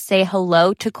tag. Say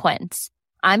hello to Quince.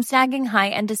 I'm snagging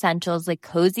high-end essentials like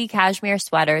cozy cashmere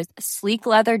sweaters, sleek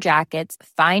leather jackets,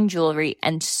 fine jewelry,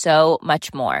 and so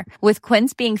much more. With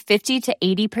Quince being 50 to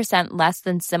 80% less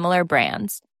than similar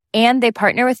brands. And they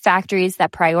partner with factories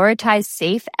that prioritize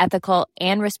safe, ethical,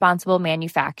 and responsible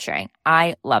manufacturing.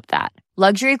 I love that.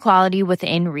 Luxury quality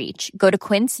within reach. Go to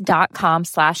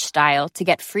quince.com/style to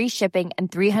get free shipping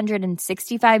and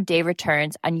 365-day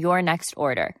returns on your next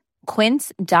order.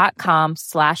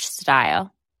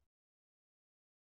 Quince.com/style.